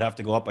 rise? Well, it'd have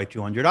to go up by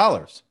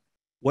 $200.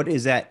 What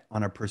is that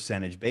on a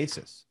percentage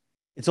basis?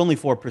 It's only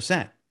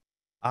 4%.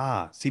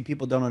 See,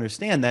 people don't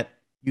understand that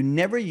you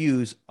never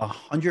use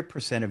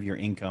 100% of your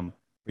income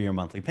for your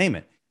monthly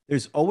payment.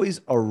 There's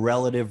always a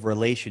relative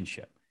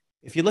relationship.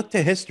 If you look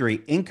to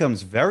history,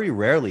 incomes very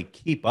rarely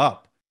keep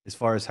up as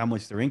far as how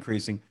much they're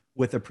increasing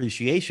with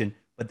appreciation,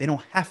 but they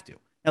don't have to.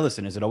 Now,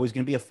 listen, is it always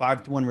going to be a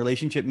 5-to-1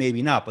 relationship?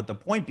 Maybe not. But the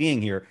point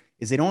being here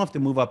is they don't have to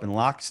move up in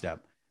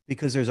lockstep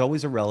because there's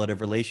always a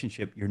relative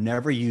relationship. You're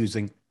never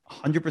using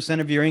 100%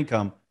 of your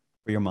income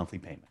for your monthly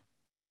payment.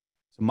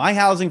 So my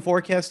housing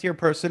forecast here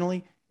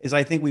personally is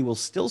I think we will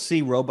still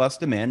see robust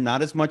demand,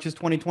 not as much as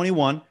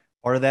 2021.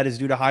 Part of that is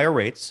due to higher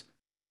rates.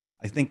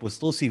 I think we'll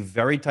still see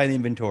very tight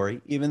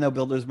inventory, even though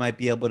builders might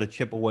be able to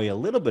chip away a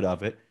little bit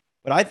of it.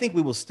 But I think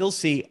we will still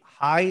see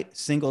high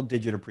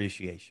single-digit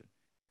appreciation.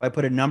 If I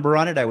put a number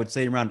on it, I would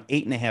say around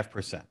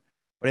 8.5%.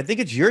 But I think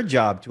it's your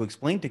job to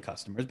explain to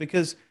customers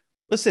because,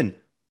 listen,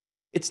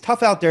 it's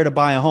tough out there to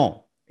buy a home.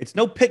 It's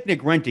no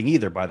picnic renting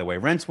either, by the way.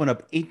 Rents went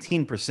up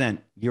 18%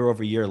 year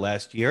over year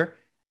last year,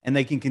 and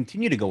they can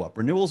continue to go up.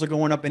 Renewals are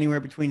going up anywhere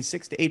between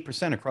 6 to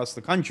 8% across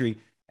the country,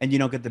 and you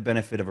don't get the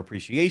benefit of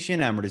appreciation,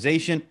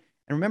 amortization.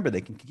 And remember,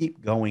 they can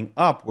keep going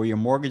up where your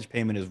mortgage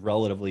payment is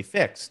relatively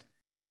fixed.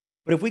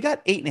 But if we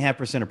got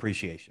 8.5%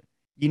 appreciation,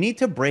 you need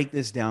to break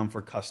this down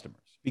for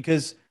customers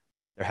because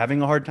they're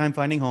having a hard time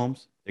finding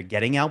homes. They're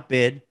getting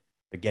outbid.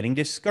 They're getting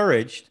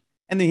discouraged.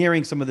 And they're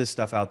hearing some of this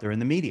stuff out there in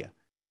the media.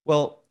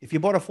 Well, if you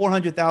bought a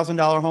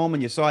 $400,000 home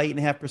and you saw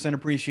 8.5%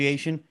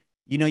 appreciation,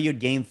 you know you'd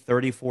gain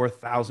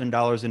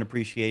 $34,000 in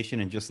appreciation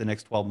in just the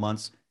next 12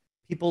 months.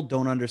 People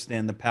don't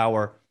understand the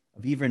power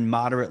of even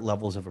moderate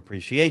levels of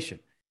appreciation.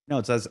 No,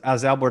 it's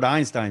as Albert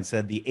Einstein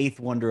said, the eighth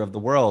wonder of the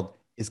world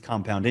is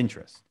compound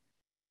interest.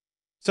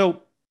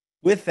 So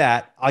with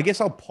that, I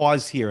guess I'll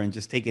pause here and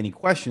just take any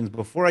questions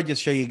before I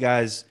just show you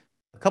guys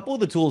a couple of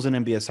the tools in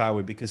MBS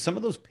Highway, because some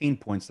of those pain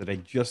points that I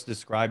just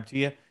described to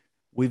you,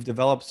 we've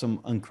developed some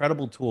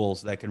incredible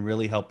tools that can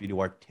really help you to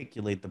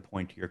articulate the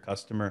point to your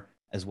customer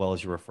as well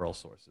as your referral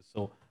sources.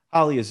 So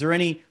Holly, is there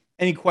any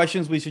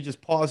questions we should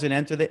just pause and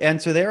answer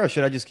there, or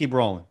should I just keep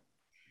rolling?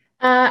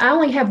 I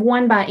only have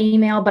one by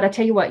email, but I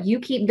tell you what, you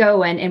keep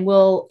going and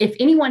if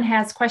anyone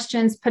has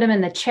questions, put them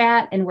in the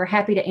chat and we're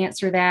happy to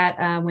answer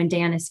that when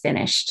Dan is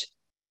finished.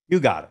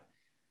 You got it.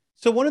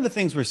 So one of the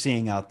things we're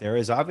seeing out there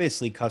is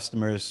obviously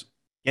customers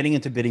getting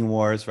into bidding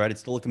wars, right?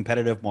 It's still a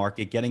competitive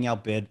market, getting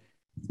outbid,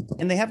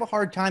 and they have a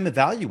hard time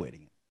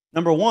evaluating it.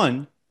 Number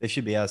one, they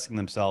should be asking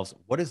themselves,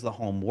 what is the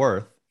home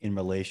worth in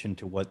relation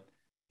to what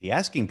the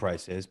asking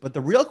price is? But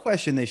the real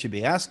question they should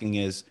be asking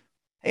is,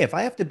 hey, if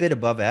I have to bid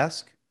above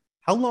ask,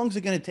 how long is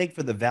it going to take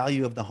for the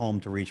value of the home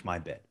to reach my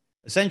bid?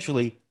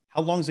 Essentially,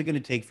 how long is it going to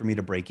take for me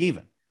to break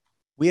even?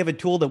 We have a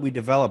tool that we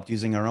developed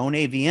using our own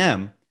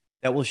AVM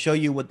that will show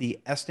you what the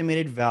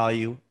estimated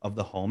value of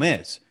the home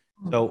is.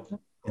 So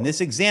in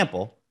this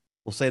example,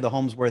 we'll say the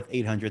home's worth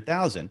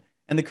 $800,000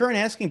 and the current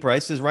asking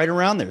price is right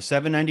around there,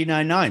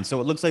 $799,900.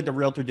 So it looks like the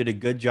realtor did a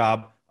good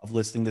job of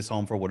listing this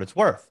home for what it's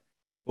worth.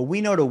 But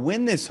we know to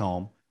win this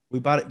home, we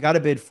got to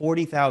bid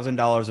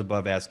 $40,000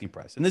 above asking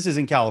price. And this is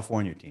in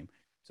California, team.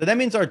 So that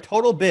means our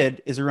total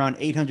bid is around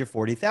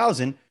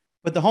 $840,000,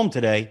 but the home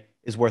today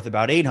is worth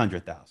about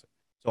 $800,000.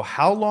 So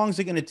how long is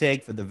it going to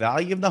take for the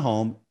value of the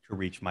home to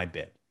reach my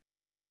bid?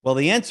 Well,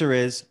 the answer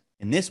is,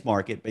 in this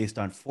market, based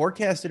on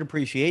forecasted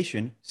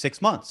appreciation,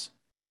 6 months.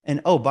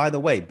 And oh, by the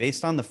way,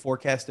 based on the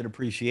forecasted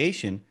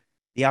appreciation,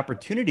 the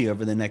opportunity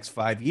over the next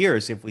 5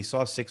 years, if we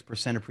saw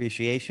 6%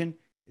 appreciation,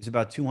 is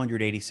about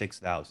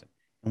 $286,000.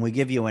 And we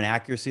give you an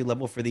accuracy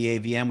level for the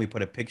AVM. We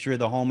put a picture of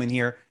the home in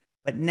here.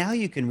 But now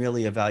you can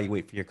really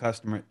evaluate for your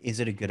customer, is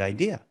it a good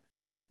idea?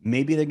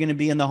 Maybe they're going to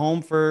be in the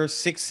home for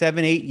 6,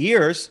 7, 8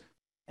 years,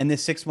 And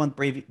this 6-month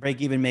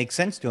break even makes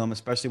sense to them,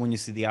 especially when you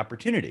see the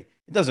opportunity.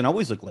 It doesn't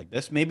always look like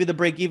this. Maybe the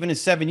break even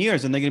is 7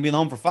 years and they're going to be in the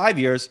home for 5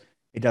 years.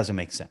 It doesn't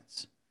make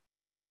sense.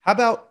 How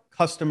about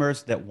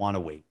customers that want to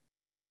wait?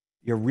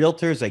 Your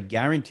realtors, I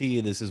guarantee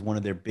you this is one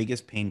of their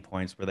biggest pain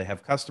points, where they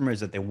have customers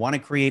that they want to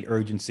create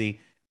urgency,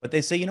 but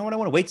they say, you know what, I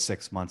want to wait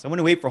 6 months. I want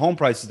to wait for home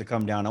prices to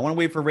come down. I want to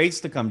wait for rates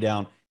to come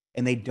down.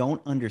 And they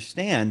don't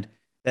understand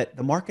that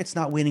the market's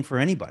not waiting for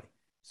anybody.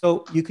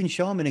 So you can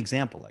show them an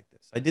example like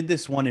this. I did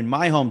this one in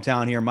my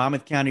hometown here,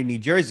 Monmouth County, New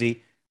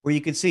Jersey, where you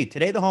can see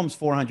today the home's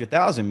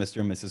 400,000,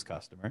 Mr. and Mrs.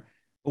 Customer,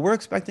 but we're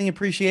expecting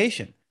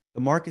appreciation.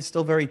 The market's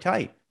still very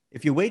tight.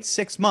 If you wait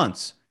 6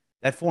 months,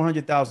 that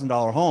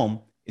 $400,000 home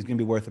is going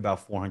to be worth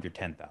about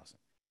 410,000.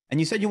 And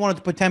you said you wanted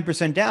to put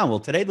 10% down. Well,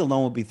 today the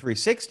loan will be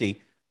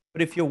 360,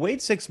 but if you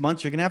wait 6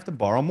 months, you're going to have to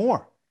borrow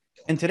more.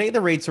 And today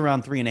the rate's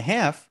around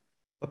 3.5,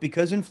 but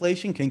because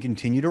inflation can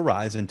continue to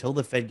rise until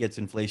the Fed gets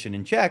inflation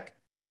in check,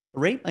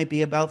 the rate might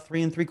be about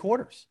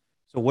 3.75.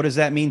 So what does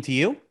that mean to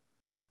you?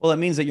 Well, it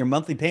means that your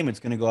monthly payment's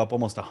going to go up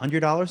almost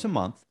 $100 a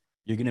month.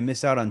 You're going to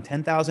miss out on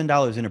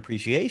 $10,000 in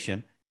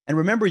appreciation. And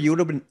remember, you would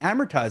have been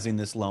amortizing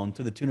this loan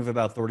to the tune of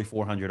about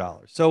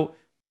 $3,400. So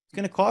it's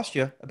going to cost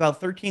you about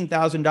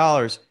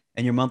 $13,000,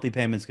 and your monthly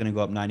payment's going to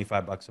go up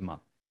 $95 a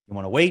month. You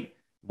want to wait?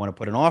 You want to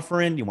put an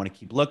offer in? You want to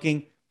keep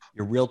looking?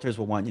 Your realtors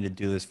will want you to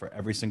do this for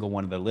every single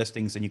one of their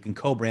listings, and you can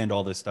co-brand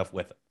all this stuff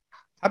with it.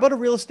 How about a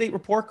real estate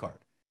report card?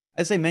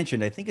 As I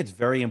mentioned, I think it's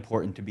very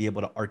important to be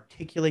able to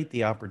articulate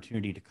the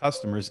opportunity to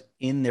customers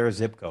in their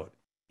zip code,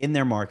 in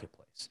their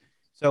marketplace.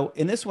 So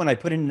in this one, I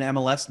put in an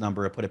MLS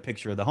number. I put a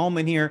picture of the home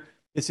in here.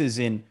 This is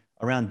in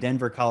around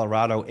Denver,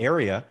 Colorado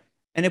area.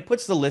 And it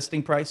puts the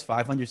listing price,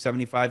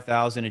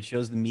 $575,000. It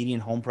shows the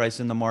median home price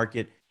in the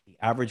market, the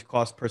average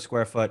cost per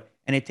square foot.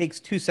 And it takes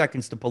 2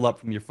 seconds to pull up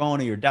from your phone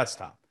or your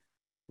desktop.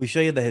 We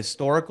show you the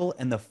historical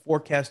and the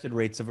forecasted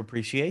rates of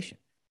appreciation.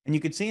 And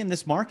you can see in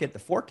this market, the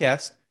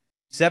forecast,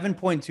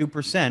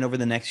 7.2% over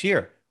the next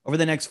year. Over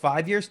the next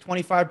 5 years,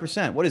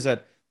 25%. What is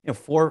that?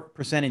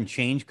 4% in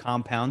change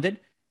compounded.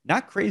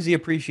 Not crazy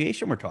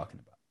appreciation we're talking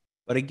about.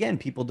 But again,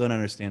 people don't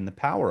understand the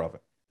power of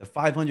it. The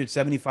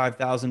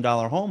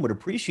 $575,000 home would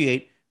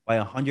appreciate by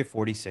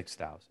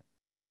 $146,000.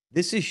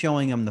 This is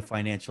showing them the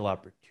financial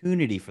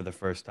opportunity for the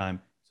first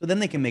time, so then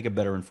they can make a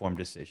better informed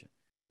decision.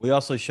 We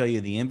also show you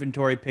the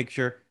inventory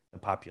picture, the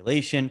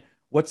population,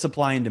 what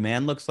supply and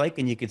demand looks like.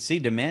 And you can see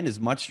demand is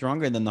much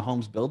stronger than the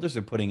homes builders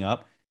are putting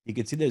up. You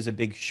can see there's a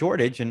big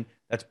shortage, and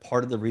that's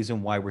part of the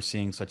reason why we're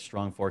seeing such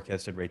strong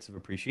forecasted rates of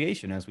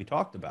appreciation, as we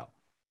talked about.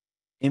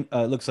 It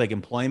looks like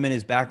employment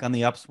is back on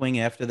the upswing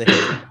after the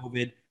hit of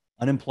COVID.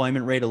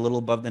 Unemployment rate a little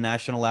above the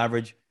national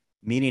average.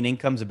 Median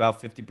income's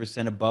about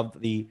 50%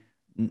 above the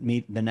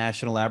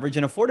national average.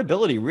 And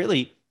affordability,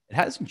 really, it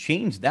hasn't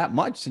changed that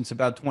much since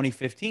about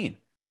 2015.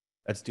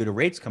 That's due to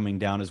rates coming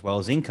down as well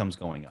as incomes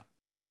going up.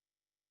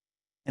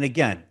 And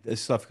again,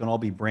 this stuff can all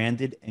be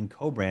branded and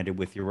co-branded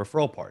with your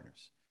referral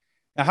partners.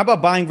 Now, how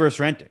about buying versus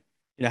renting?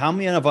 How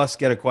many of us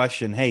get a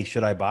question, hey,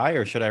 should I buy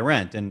or should I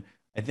rent? And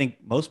I think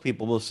most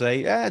people will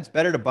say, yeah, it's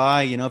better to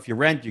buy. If you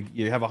rent,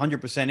 you have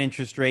 100%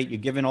 interest rate. You're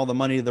giving all the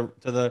money to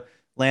the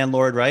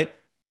landlord, right?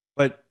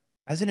 But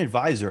as an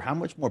advisor, how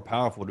much more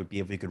powerful would it be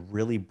if we could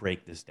really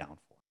break this down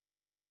for them?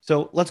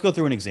 So let's go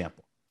through an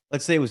example.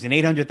 Let's say it was an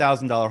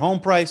 $800,000 home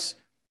price.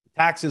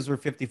 Taxes were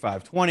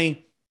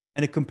 $5,520,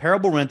 and a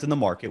comparable rent in the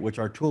market, which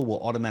our tool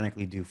will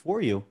automatically do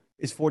for you,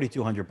 is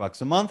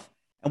 $4,200 a month.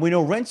 And we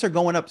know rents are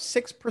going up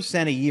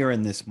 6% a year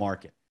in this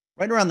market,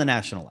 right around the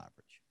national average.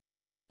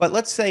 But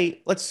let's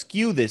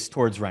skew this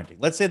towards renting.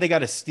 Let's say they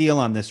got a steal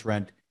on this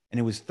rent, and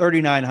it was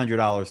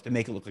 $3,900 to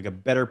make it look like a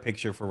better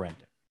picture for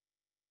renting.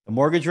 The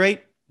mortgage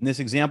rate in this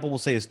example, we'll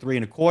say is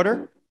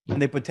 3.25%,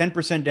 and they put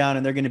 10% down,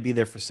 and they're going to be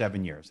there for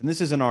 7 years. And this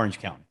is in Orange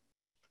County.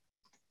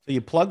 So you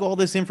plug all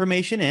this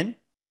information in,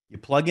 you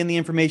plug in the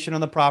information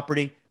on the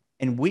property,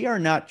 and we are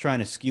not trying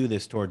to skew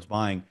this towards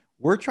buying.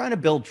 We're trying to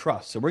build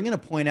trust. So we're going to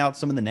point out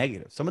some of the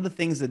negatives, some of the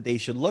things that they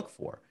should look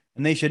for.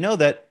 And they should know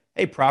that,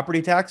 hey,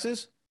 property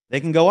taxes, they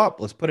can go up.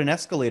 Let's put an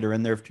escalator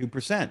in there of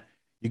 2%.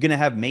 You're going to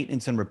have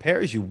maintenance and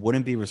repairs you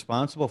wouldn't be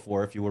responsible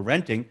for if you were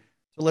renting.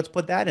 So let's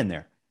put that in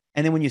there.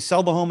 And then when you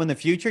sell the home in the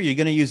future, you're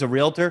going to use a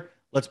realtor.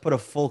 Let's put a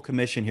full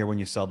commission here when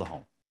you sell the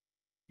home.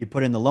 You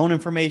put in the loan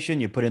information,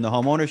 you put in the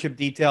home ownership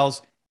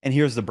details, and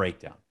here's the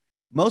breakdown.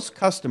 Most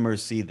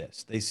customers see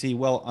this. They see,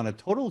 well, on a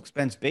total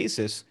expense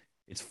basis,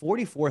 it's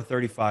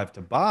 $44.35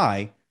 to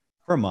buy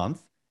per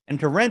month, and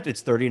to rent,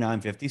 it's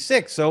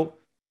 $39.56. So,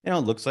 it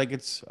looks like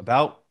it's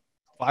about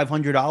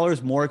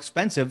 $500 more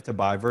expensive to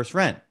buy versus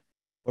rent.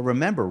 But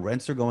remember,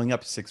 rents are going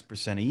up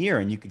 6% a year,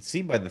 and you can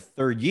see by the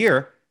third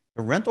year,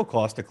 the rental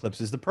cost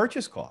eclipses the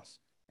purchase cost.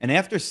 And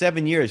after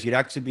 7 years, you'd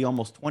actually be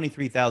almost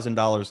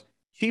 $23,000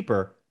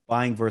 cheaper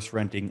buying versus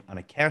renting on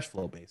a cash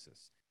flow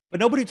basis.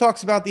 But nobody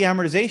talks about the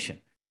amortization.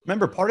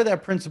 Remember, part of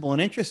that principal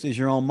and interest is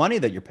your own money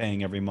that you're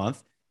paying every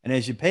month. And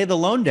as you pay the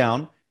loan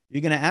down,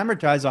 you're going to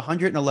amortize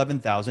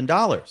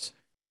 $111,000.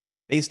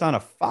 Based on a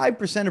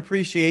 5%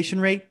 appreciation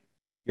rate,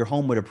 your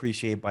home would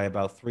appreciate by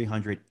about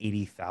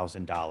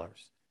 $380,000.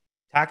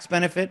 Tax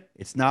benefit,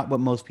 it's not what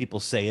most people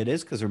say it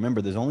is, because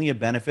remember, there's only a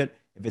benefit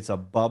if it's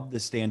above the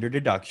standard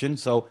deduction.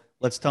 So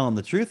let's tell them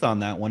the truth on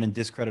that one and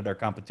discredit our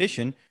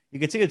competition. You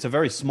can see it's a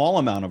very small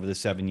amount over the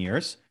 7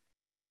 years.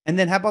 And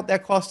then how about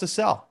that cost to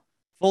sell?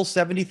 Full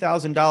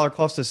 $70,000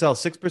 cost to sell,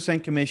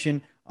 6%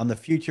 commission on the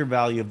future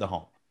value of the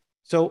home.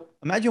 So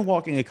imagine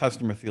walking a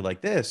customer through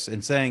like this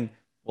and saying,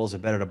 well, is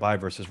it better to buy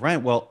versus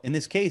rent? Well, in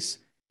this case,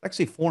 it's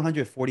actually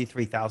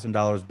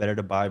 $443,000 better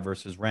to buy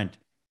versus rent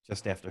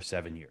just after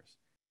 7 years.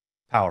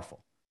 Powerful,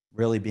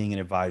 really being an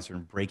advisor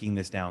and breaking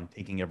this down,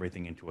 taking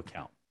everything into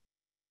account.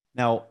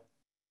 Now,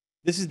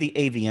 this is the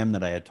AVM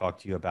that I had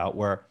talked to you about,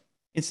 where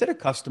instead of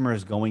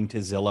customers going to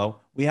Zillow,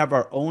 we have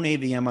our own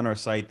AVM on our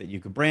site that you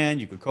could brand,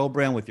 you could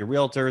co-brand with your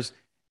realtors,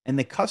 and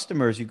the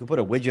customers, you could put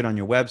a widget on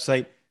your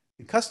website.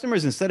 The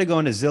customers, instead of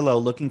going to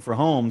Zillow looking for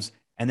homes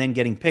and then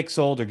getting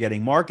pixeled or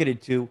getting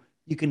marketed to,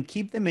 you can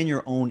keep them in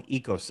your own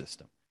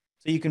ecosystem.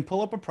 So you can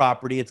pull up a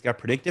property, it's got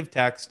predictive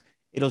text,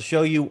 it'll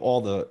show you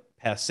all the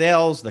past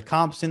sales, the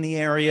comps in the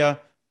area.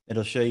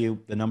 It'll show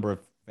you the number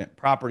of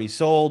properties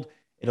sold.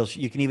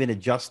 You can even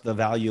adjust the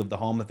value of the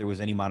home if there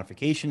was any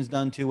modifications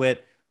done to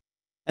it.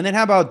 And then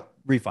how about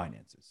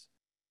refinances?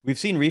 We've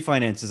seen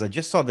refinances. I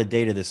just saw the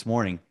data this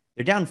morning.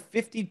 They're down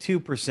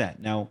 52%.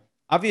 Now,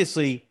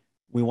 obviously,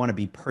 we want to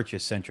be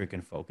purchase centric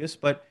and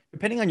focused, but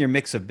depending on your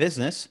mix of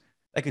business,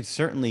 that could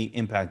certainly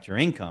impact your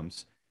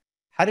incomes.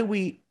 How do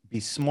we be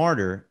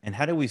smarter, and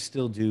how do we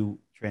still do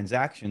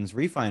transactions,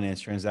 refinance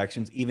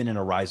transactions, even in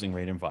a rising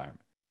rate environment?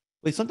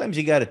 Well, sometimes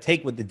you got to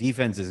take what the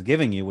defense is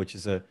giving you, which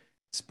is a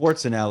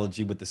sports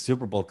analogy with the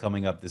Super Bowl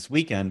coming up this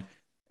weekend.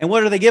 And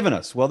what are they giving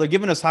us? Well, they're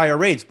giving us higher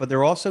rates, but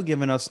they're also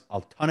giving us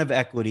a ton of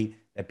equity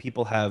that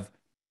people have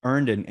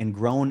earned and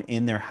grown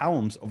in their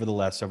homes over the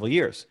last several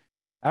years.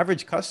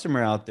 Average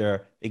customer out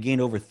there, they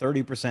gained over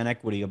 30%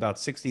 equity, about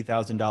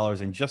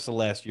 $60,000 in just the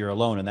last year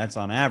alone, and that's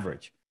on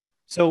average.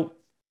 So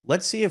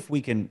let's see if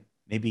we can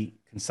maybe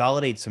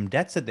consolidate some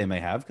debts that they may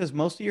have, because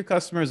most of your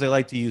customers, they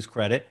like to use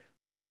credit,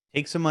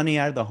 take some money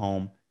out of the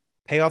home,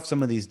 pay off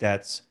some of these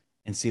debts,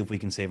 and see if we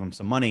can save them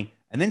some money.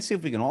 And then see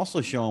if we can also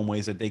show them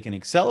ways that they can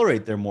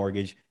accelerate their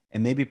mortgage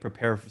and maybe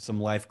prepare for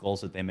some life goals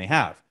that they may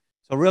have.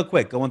 So real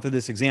quick, going through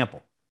this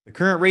example, the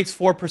current rate's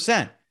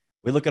 4%.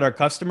 We look at our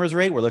customers'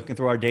 rate. We're looking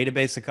through our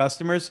database of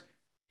customers.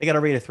 They got a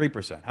rate of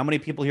 3%. How many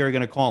people here are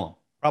going to call them?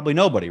 Probably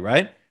nobody,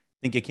 right?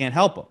 Think you can't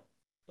help them.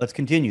 Let's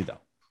continue though.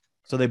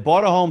 So they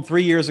bought a home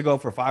 3 years ago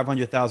for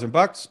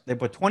 $500,000. They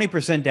put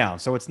 20% down.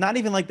 So it's not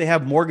even like they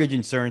have mortgage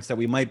insurance that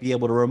we might be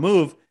able to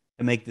remove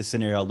to make this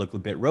scenario look a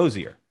bit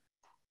rosier.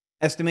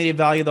 Estimated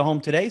value of the home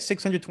today,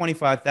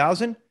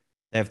 $625,000.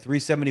 They have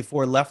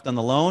 $374 left on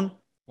the loan,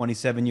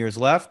 27 years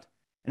left.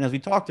 And as we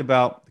talked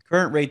about, the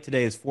current rate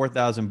today is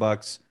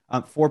 $4,000,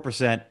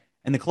 4%,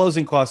 and the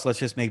closing costs, let's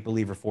just make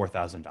believe, are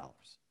 $4,000.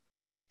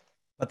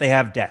 But they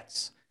have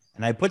debts.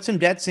 And I put some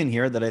debts in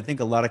here that I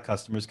think a lot of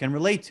customers can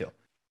relate to.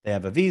 They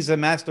have a Visa,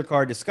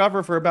 MasterCard,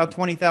 Discover for about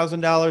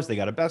 $20,000. They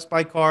got a Best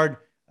Buy card,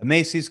 a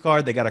Macy's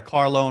card. They got a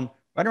car loan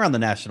right around the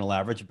national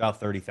average, about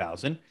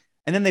 $30,000.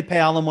 And then they pay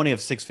alimony of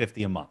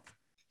 $650 a month.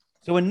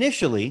 So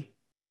initially,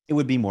 it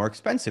would be more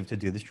expensive to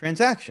do this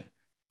transaction.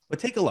 But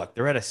take a look.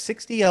 They're at a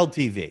 60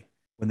 LTV.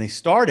 When they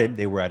started,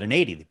 they were at an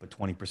 80. They put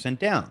 20%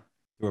 down.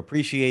 Through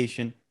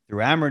appreciation, through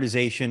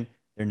amortization,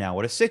 they're now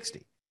at a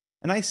 60.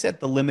 And I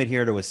set the limit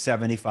here to a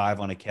 75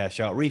 on a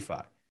cash out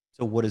refi.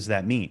 So what does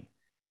that mean?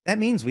 That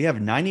means we have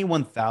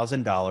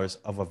 $91,000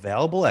 of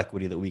available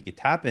equity that we could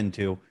tap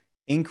into,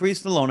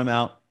 increase the loan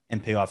amount,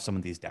 and pay off some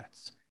of these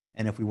debts.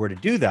 And if we were to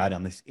do that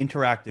on this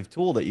interactive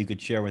tool that you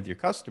could share with your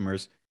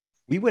customers,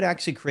 we would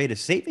actually create a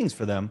savings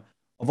for them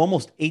of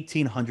almost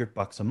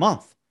 $1,800 a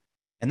month.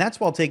 And that's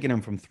while taking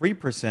them from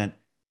 3%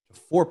 to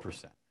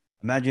 4%.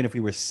 Imagine if we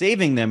were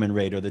saving them in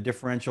rate, or the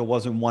differential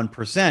wasn't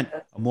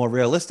 1%, a more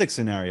realistic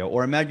scenario.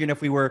 Or imagine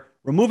if we were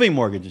removing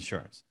mortgage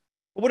insurance.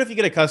 But what if you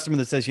get a customer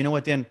that says, you know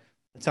what, Dan,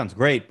 that sounds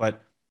great,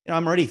 but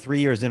I'm already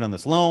 3 years in on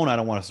this loan. I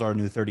don't want to start a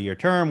new 30-year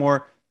term.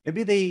 Or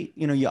maybe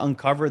you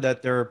uncover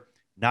that they're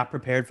not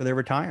prepared for their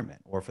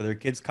retirement or for their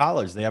kids'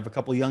 college. They have a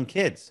couple young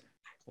kids.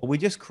 Well, we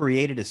just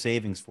created a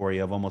savings for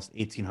you of almost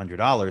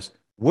 $1,800.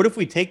 What if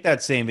we take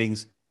that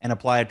savings and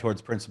apply it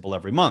towards principal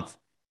every month?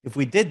 If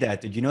we did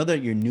that, did you know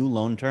that your new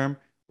loan term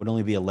would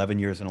only be 11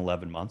 years and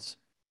 11 months?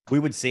 We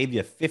would save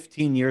you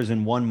 15 years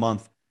and 1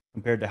 month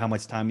compared to how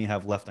much time you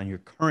have left on your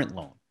current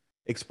loan.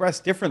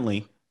 Expressed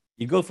differently,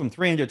 you go from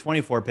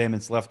 324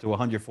 payments left to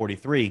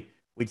 143,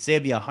 we'd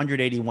save you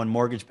 181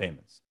 mortgage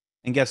payments.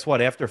 And guess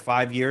what? After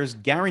 5 years,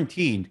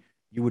 guaranteed,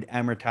 you would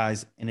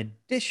amortize an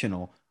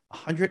additional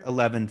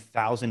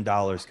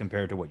 $111,000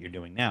 compared to what you're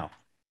doing now.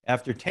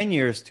 After 10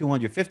 years,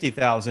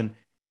 $250,000,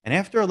 and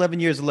after 11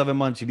 years, 11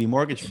 months, you'd be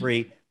mortgage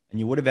free, and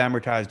you would have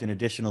amortized an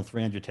additional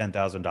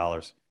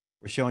 $310,000.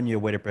 We're showing you a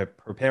way to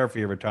prepare for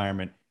your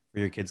retirement, for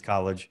your kids'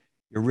 college.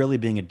 You're really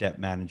being a debt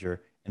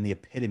manager and the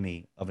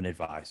epitome of an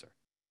advisor.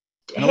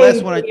 And hey,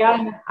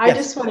 I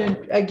just want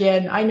to,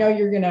 again, I know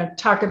you're going to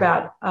talk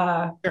about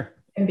Sure.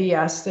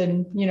 MBS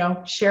and,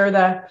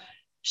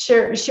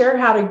 share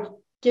how to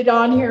get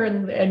on here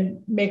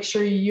and make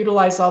sure you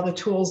utilize all the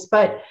tools.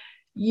 But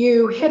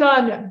you hit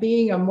on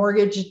being a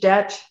mortgage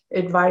debt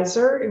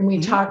advisor, and we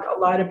talk a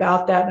lot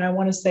about that. And I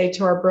want to say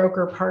to our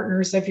broker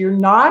partners, if you're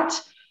not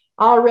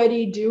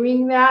already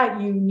doing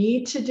that, you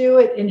need to do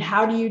it. And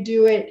how do you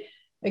do it?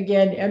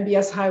 Again,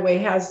 MBS Highway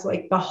has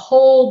like the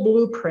whole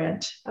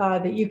blueprint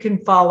that you can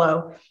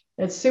follow.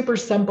 It's super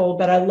simple,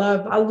 but I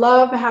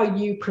love how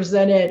you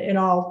present it and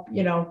all,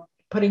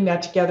 putting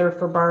that together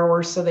for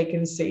borrowers so they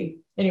can see.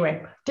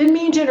 Anyway, didn't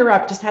mean to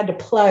interrupt, just had to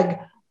plug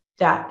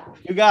that.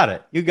 You got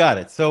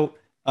it. So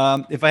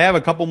if I have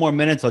a couple more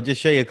minutes, I'll just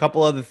show you a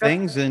couple other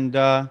things. And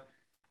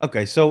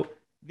okay, so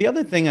the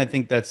other thing I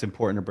think that's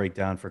important to break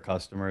down for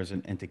customers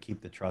and to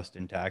keep the trust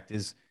intact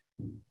is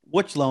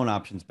which loan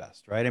option's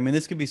best, right? I mean,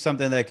 this could be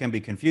something that can be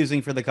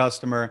confusing for the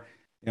customer.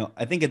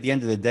 I think at the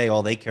end of the day,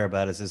 all they care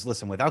about is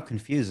listen, without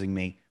confusing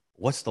me,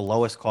 what's the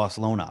lowest cost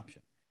loan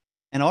option?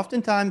 And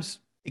oftentimes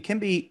it can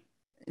be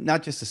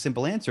not just a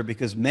simple answer,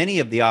 because many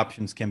of the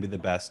options can be the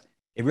best.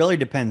 It really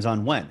depends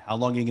on how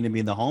long you're going to be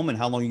in the home and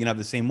how long you're going to have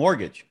the same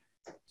mortgage.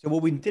 So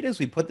what we did is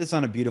we put this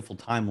on a beautiful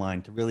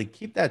timeline to really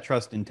keep that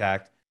trust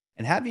intact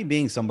and have you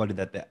being somebody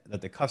that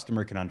the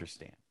customer can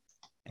understand.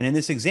 And in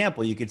this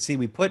example, you could see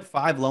we put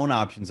 5 loan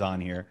options on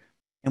here,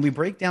 and we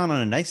break down on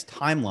a nice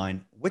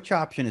timeline which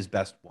option is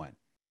best when.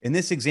 In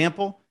this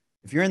example,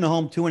 if you're in the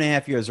home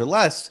 2.5 years or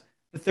less,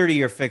 the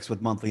 30-year fix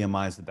with monthly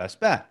MI is the best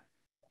bet.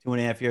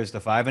 2.5 years to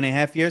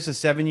 5.5 years, a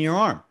 7-year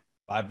ARM.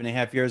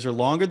 5.5 years or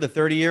longer, the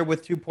 30-year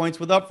with 2 points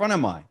with upfront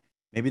MI.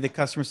 Maybe the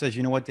customer says,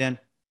 you know what, Dan,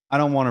 I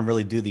don't want to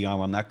really do the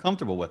ARM. I'm not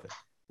comfortable with it.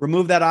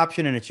 Remove that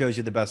option and it shows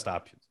you the best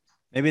options.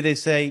 Maybe they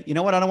say, you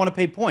know what, I don't want to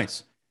pay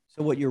points.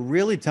 So what you're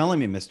really telling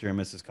me, Mr. and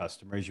Mrs.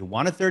 Customer, is you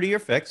want a 30-year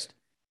fixed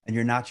and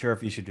you're not sure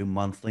if you should do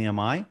monthly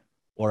MI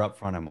or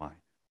upfront MI.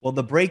 Well,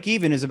 the break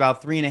even is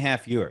about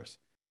 3.5 years.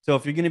 So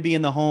if you're going to be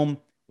in the home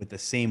with the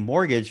same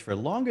mortgage for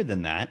longer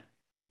than that,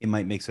 it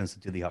might make sense to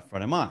do the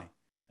upfront MI.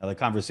 Now, the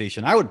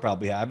conversation I would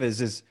probably have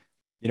is,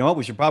 you know what,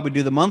 we should probably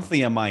do the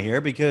monthly MI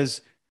here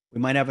because we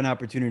might have an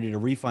opportunity to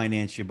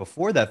refinance you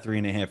before that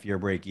 3.5 year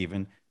break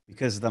even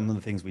because of some of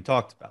the things we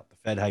talked about, the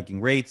Fed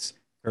hiking rates,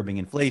 curbing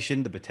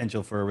inflation, the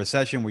potential for a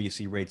recession where you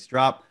see rates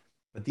drop.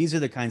 But these are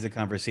the kinds of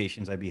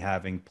conversations I'd be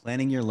having,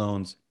 planning your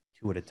loans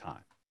 2 at a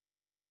time.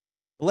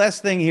 The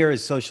last thing here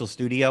is Social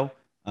Studio.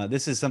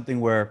 This is something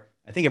where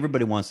I think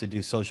everybody wants to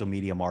do social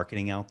media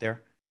marketing out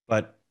there,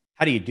 but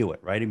how do you do it,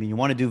 right? I mean, you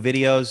want to do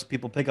videos,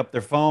 people pick up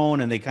their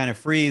phone and they kind of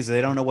freeze,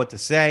 they don't know what to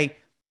say.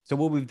 So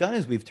what we've done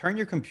is we've turned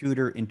your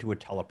computer into a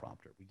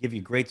teleprompter. We give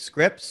you great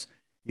scripts.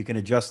 You can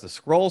adjust the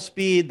scroll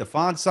speed, the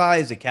font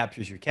size, it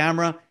captures your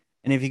camera.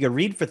 And if you can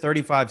read for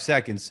 35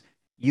 seconds,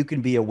 you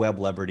can be a web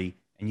celebrity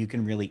and you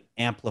can really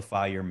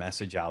amplify your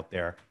message out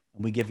there.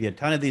 And we give you a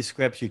ton of these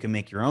scripts. You can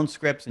make your own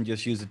scripts and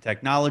just use the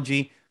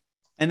technology.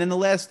 And then the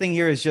last thing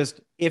here is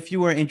just if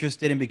you are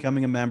interested in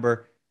becoming a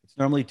member, it's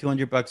normally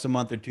 $200 a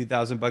month or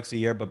 $2,000 a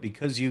year. But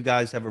because you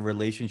guys have a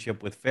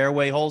relationship with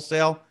Fairway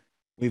Wholesale,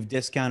 we've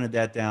discounted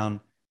that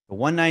down to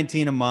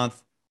 $119 a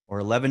month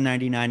or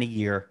 $11.99 a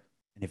year.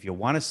 And if you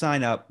want to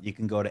sign up, you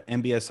can go to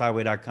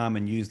mbshighway.com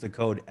and use the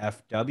code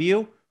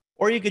FW.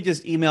 Or you could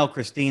just email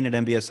Christine at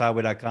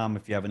mbshighway.com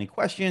if you have any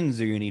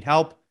questions or you need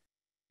help.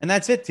 And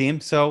that's it,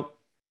 team. So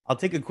I'll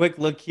take a quick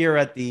look here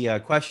at the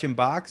question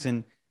box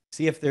and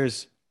see if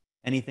there's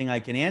anything I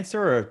can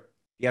answer, or if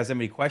you guys have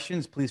any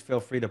questions, please feel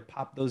free to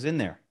pop those in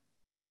there.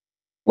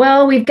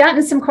 Well, we've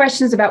gotten some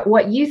questions about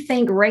what you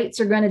think rates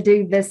are going to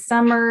do this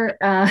summer.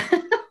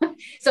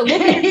 So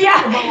look at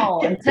your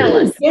ball and tell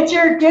us. Get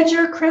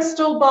your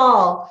crystal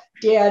ball,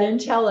 Dan,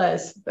 and tell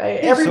us.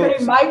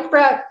 Everybody, Mike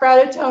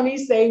Frattoni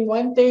saying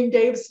one thing,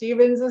 Dave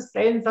Stevens is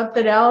saying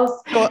something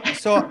else.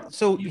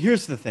 So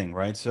here's the thing,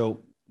 right?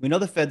 So we know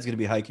the Fed's going to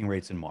be hiking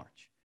rates in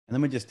March. And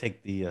let me just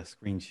take the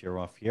screen share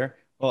off here.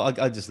 Well,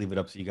 I'll just leave it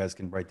up so you guys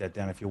can write that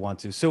down if you want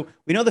to. So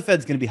we know the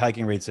Fed's going to be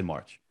hiking rates in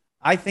March.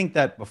 I think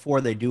that before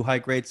they do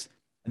hike rates,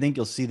 I think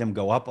you'll see them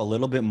go up a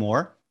little bit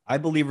more. I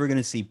believe we're going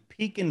to see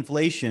peak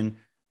inflation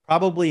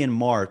probably in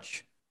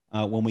March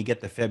when we get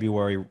the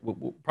February,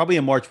 probably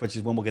in March, which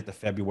is when we'll get the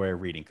February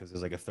reading because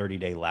there's like a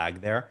 30-day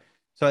lag there.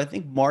 So I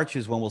think March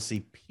is when we'll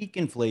see peak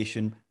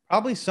inflation,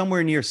 probably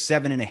somewhere near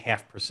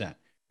 7.5%.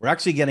 We're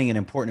actually getting an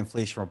important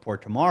inflation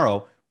report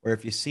tomorrow where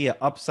if you see an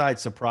upside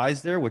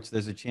surprise there, which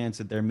there's a chance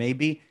that there may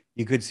be,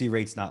 you could see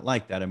rates not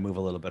like that and move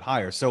a little bit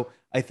higher. So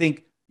I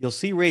think you'll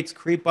see rates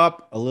creep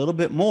up a little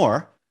bit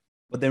more,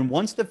 but then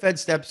once the Fed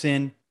steps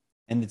in,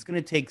 and it's going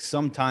to take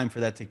some time for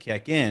that to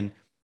kick in,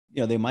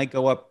 they might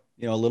go up,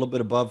 a little bit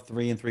above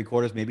 3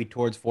 3/4, maybe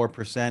towards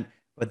 4%,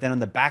 but then on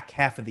the back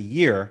half of the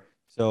year,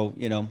 so,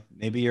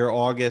 maybe your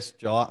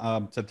August,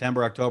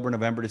 September, October,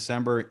 November,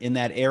 December, in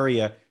that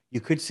area, you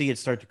could see it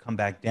start to come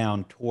back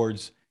down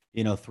towards,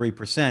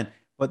 3%.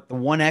 But the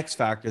one X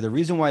factor, the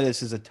reason why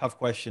this is a tough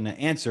question to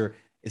answer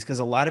is because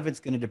a lot of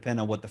it's going to depend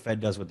on what the Fed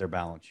does with their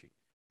balance sheet.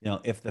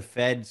 If the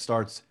Fed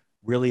starts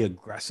really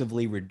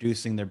aggressively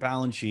reducing their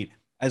balance sheet,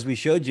 as we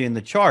showed you in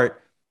the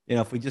chart,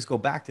 if we just go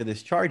back to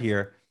this chart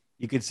here,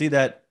 you could see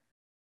that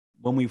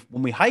when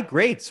we hike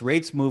rates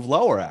move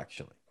lower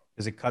actually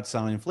because it cuts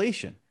down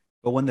inflation.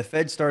 But when the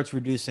Fed starts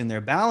reducing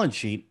their balance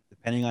sheet,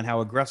 depending on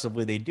how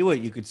aggressively they do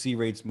it, you could see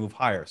rates move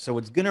higher. So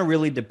it's going to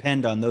really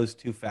depend on those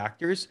two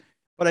factors.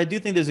 But I do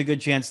think there's a good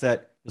chance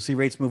that you'll see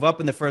rates move up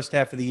in the first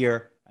half of the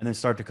year and then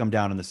start to come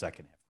down in the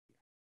second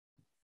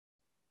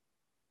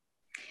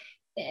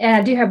half. And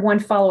I do have one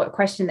follow-up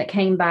question that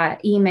came by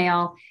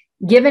email.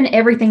 Given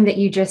everything that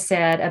you just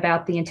said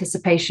about the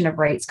anticipation of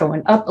rates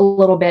going up a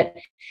little bit,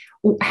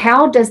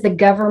 how does the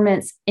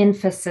government's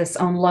emphasis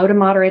on low to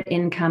moderate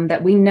income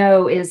that we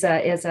know is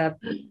a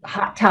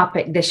hot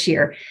topic this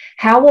year,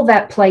 how will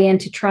that play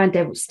into trying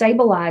to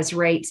stabilize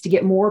rates to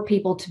get more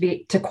people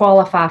to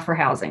qualify for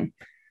housing?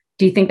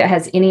 Do you think that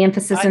has any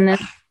emphasis in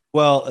this?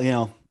 Well,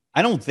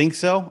 I don't think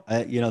so.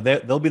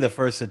 They'll be the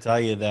first to tell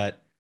you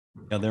that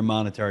their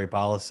monetary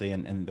policy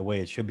and the way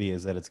it should be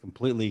is that it's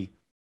completely,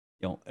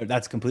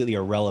 that's completely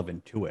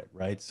irrelevant to it,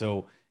 right?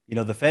 So,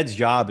 the Fed's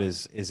job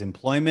is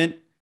employment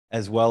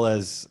as well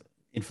as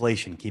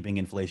inflation, keeping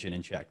inflation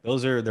in check.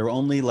 They're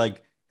only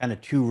like kind of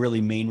two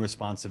really main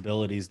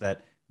responsibilities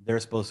that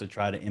they're supposed to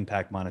try to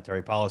impact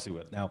monetary policy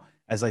with. Now,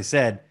 as I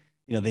said,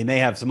 they may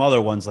have some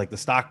other ones like the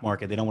stock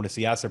market. They don't want to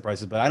see asset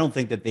prices, but I don't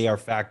think that they are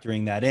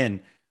factoring that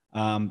in.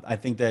 I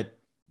think that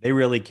they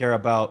really care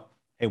about,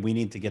 hey, we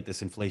need to get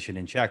this inflation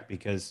in check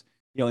because,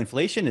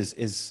 inflation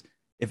is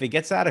if it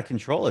gets out of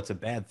control, it's a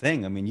bad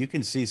thing. I mean, you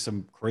can see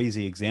some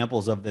crazy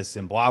examples of this,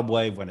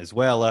 Zimbabwe,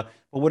 Venezuela,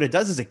 but what it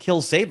does is it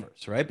kills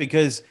savers, right?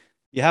 Because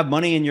you have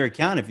money in your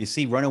account. If you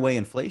see runaway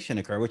inflation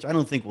occur, which I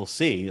don't think we'll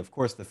see, of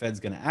course, the Fed's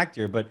going to act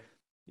here, but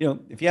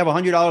if you have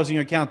 $100 in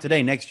your account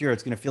today, next year,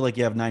 it's going to feel like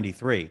you have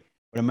 93.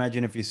 But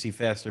imagine if you see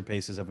faster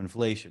paces of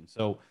inflation.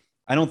 So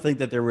I don't think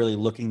that they're really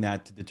looking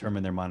at to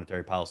determine their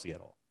monetary policy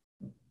at all.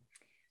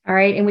 All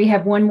right. And we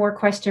have one more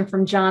question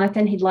from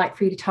Jonathan. He'd like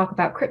for you to talk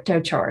about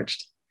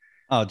CryptoCharged.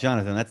 Oh,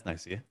 Jonathan, that's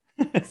nice of you.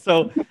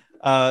 So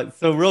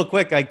real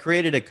quick, I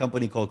created a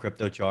company called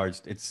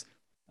CryptoCharged. It's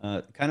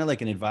kind of like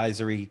an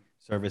advisory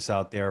service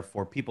out there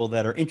for people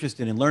that are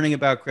interested in learning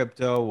about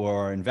crypto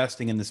or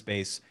investing in the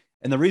space.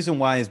 And the reason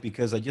why is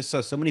because I just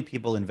saw so many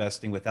people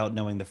investing without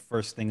knowing the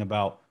first thing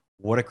about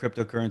what a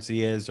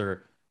cryptocurrency is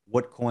or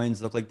what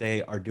coins look like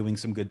they are doing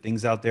some good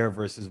things out there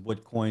versus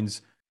what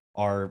coins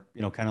are,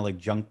 kind of like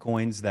junk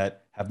coins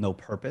that have no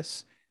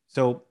purpose.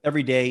 So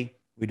every day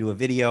we do a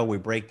video, we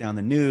break down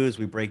the news,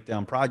 we break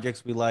down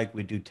projects we like,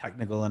 we do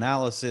technical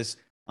analysis,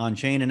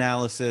 on-chain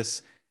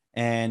analysis,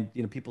 and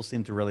people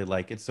seem to really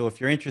like it. So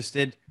if you're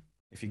interested,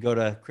 if you go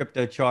to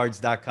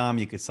cryptocharged.com,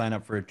 you could sign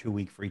up for a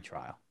 2-week free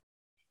trial.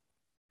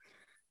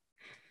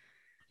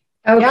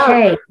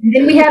 Okay. Yeah. And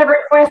then we had a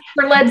request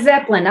for Led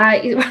Zeppelin.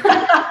 I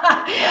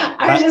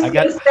was just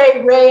going to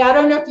say, Ray, I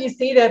don't know if you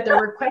see that they're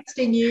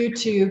requesting you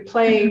to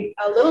play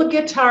a little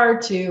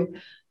guitar to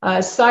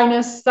sign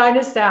us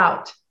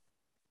out.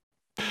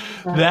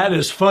 That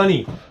is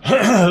funny.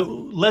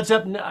 Led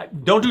Zeppelin,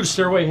 don't do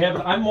Stairway to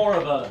Heaven. I'm more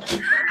of a.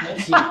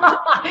 Let's see.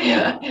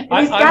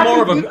 I'm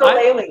more of a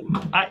ukulele.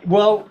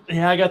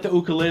 I got the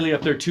ukulele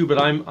up there too, but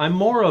I'm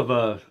more of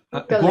a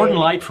Gordon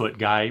Lightfoot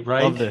guy,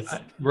 right? Love this.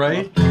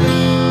 Right.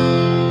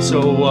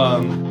 So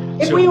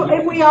if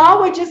we all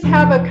would just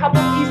have a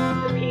couple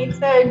pieces of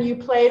pizza and you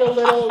played a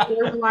little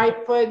Gordon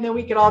Lightfoot, and then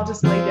we could all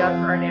just lay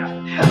down for a nap.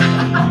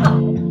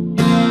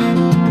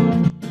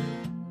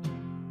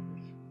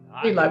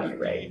 We love you,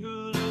 Ray.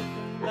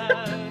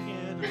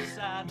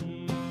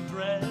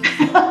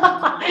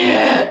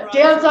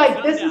 Dan's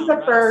like, this is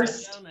the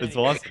first. It's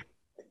awesome.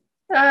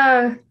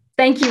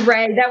 Thank you,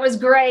 Ray. That was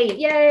great.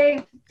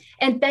 Yay.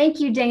 And thank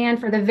you, Dan,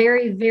 for the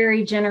very,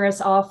 very generous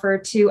offer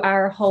to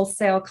our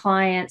wholesale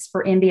clients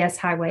for MBS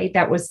Highway.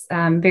 That was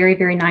very,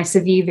 very nice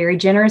of you, very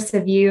generous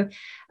of you.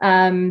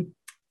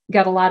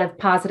 Got a lot of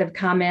positive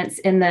comments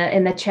in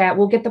the chat.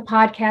 We'll get the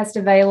podcast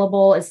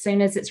available as soon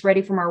as it's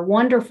ready from our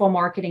wonderful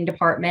marketing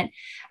department.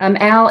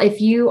 Al, if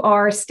you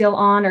are still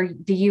on, or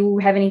do you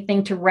have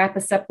anything to wrap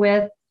us up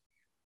with?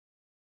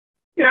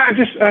 Yeah,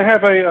 I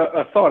have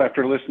a thought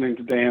after listening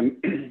to Dan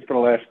for the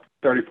last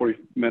 30, 40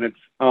 minutes.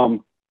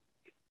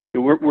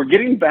 We're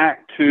getting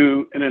back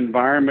to an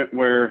environment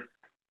where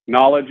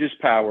knowledge is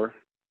power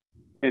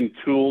and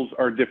tools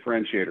are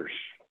differentiators.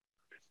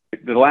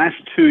 The last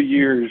 2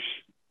 years,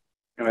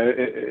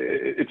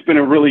 it's been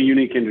a really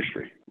unique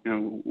industry.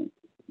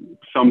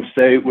 Some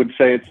would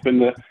say it's been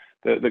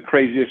the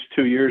craziest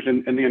 2 years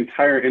in the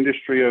entire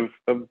industry of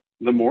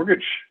the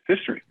mortgage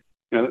history.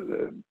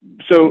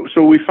 So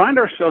we find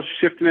ourselves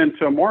shifting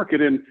into a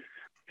market, and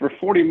for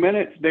 40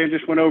 minutes, Dan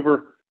just went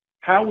over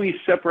how we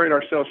separate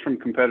ourselves from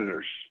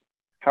competitors,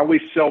 how we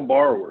sell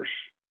borrowers.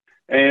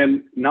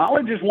 And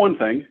knowledge is one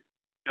thing.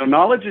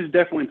 Knowledge is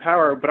definitely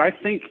power, but I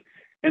think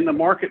in the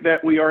market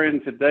that we are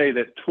in today,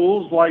 that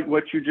tools like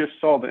what you just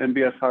saw, the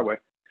MBS Highway,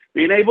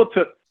 being able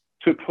to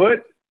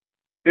put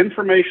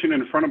information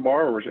in front of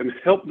borrowers and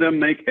help them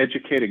make an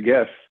educated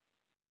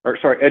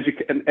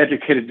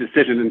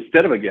decision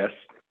instead of a guess,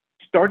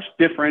 starts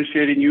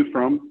differentiating you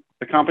from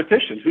the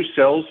competition who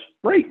sells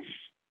rates,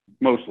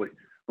 mostly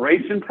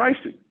rates and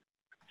pricing.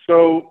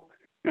 So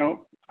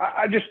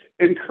I just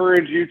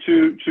encourage you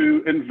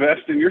to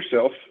invest in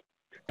yourself,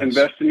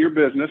 invest in your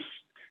business,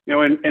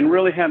 and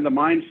really have the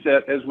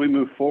mindset as we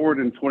move forward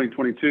in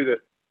 2022 that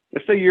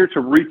it's a year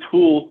to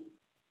retool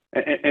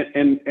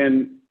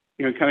and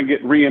kind of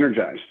get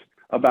re-energized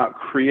about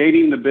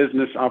creating the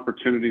business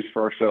opportunities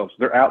for ourselves.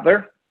 They're out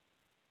there.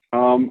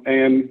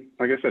 And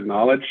like I said,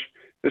 knowledge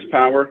is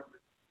power.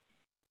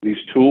 These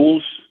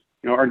tools,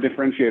 are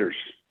differentiators.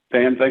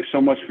 Dan, thanks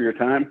so much for your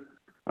time.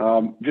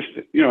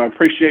 I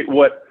appreciate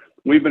what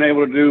we've been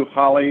able to do,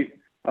 Holly,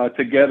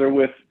 together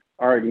with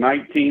our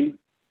Ignite team.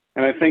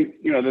 And I think,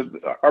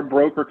 our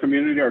broker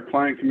community, our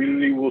client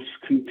community will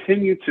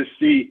continue to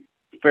see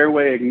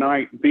Fairway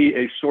Ignite be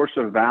a source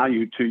of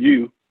value to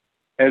you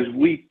as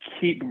we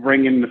keep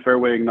bringing the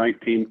Fairway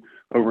Ignite team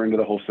over into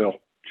the wholesale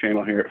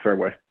channel here at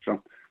Fairway.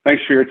 So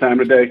thanks for your time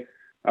today.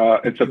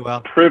 It's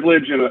a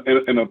privilege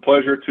and a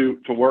pleasure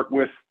to work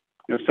with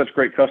such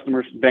great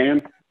customers.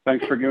 Dan,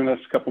 thanks for giving us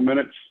a couple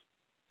minutes.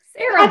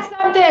 Sarah,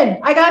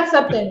 I got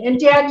something. And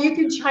Dan, you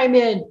can chime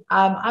in.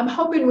 I'm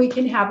hoping we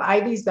can have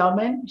Ivy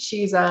Zellman.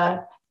 She's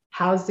a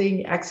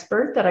housing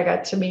expert that I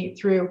got to meet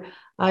through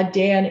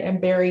Dan and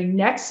Barry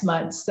next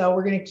month. So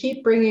we're going to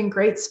keep bringing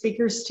great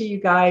speakers to you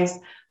guys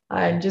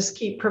and just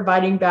keep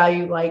providing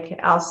value like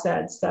Al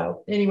said.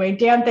 So anyway,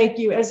 Dan, thank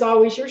you. As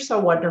always, you're so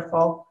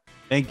wonderful.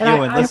 Thank you.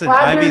 And listen,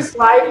 Ivy's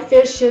live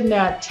fish in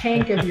that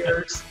tank of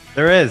yours.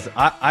 There is.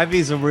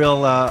 Ivy's a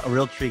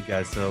real treat,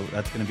 guys. So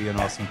that's going to be an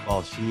awesome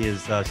call. She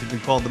is. She's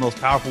been called the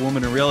most powerful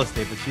woman in real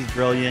estate, but she's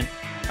brilliant.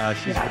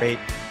 She's great.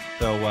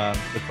 So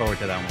look forward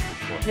to that one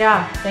for sure.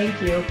 Yeah.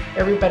 Thank you,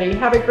 everybody.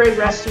 Have a great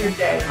rest of your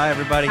day. Bye,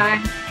 everybody.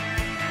 Bye.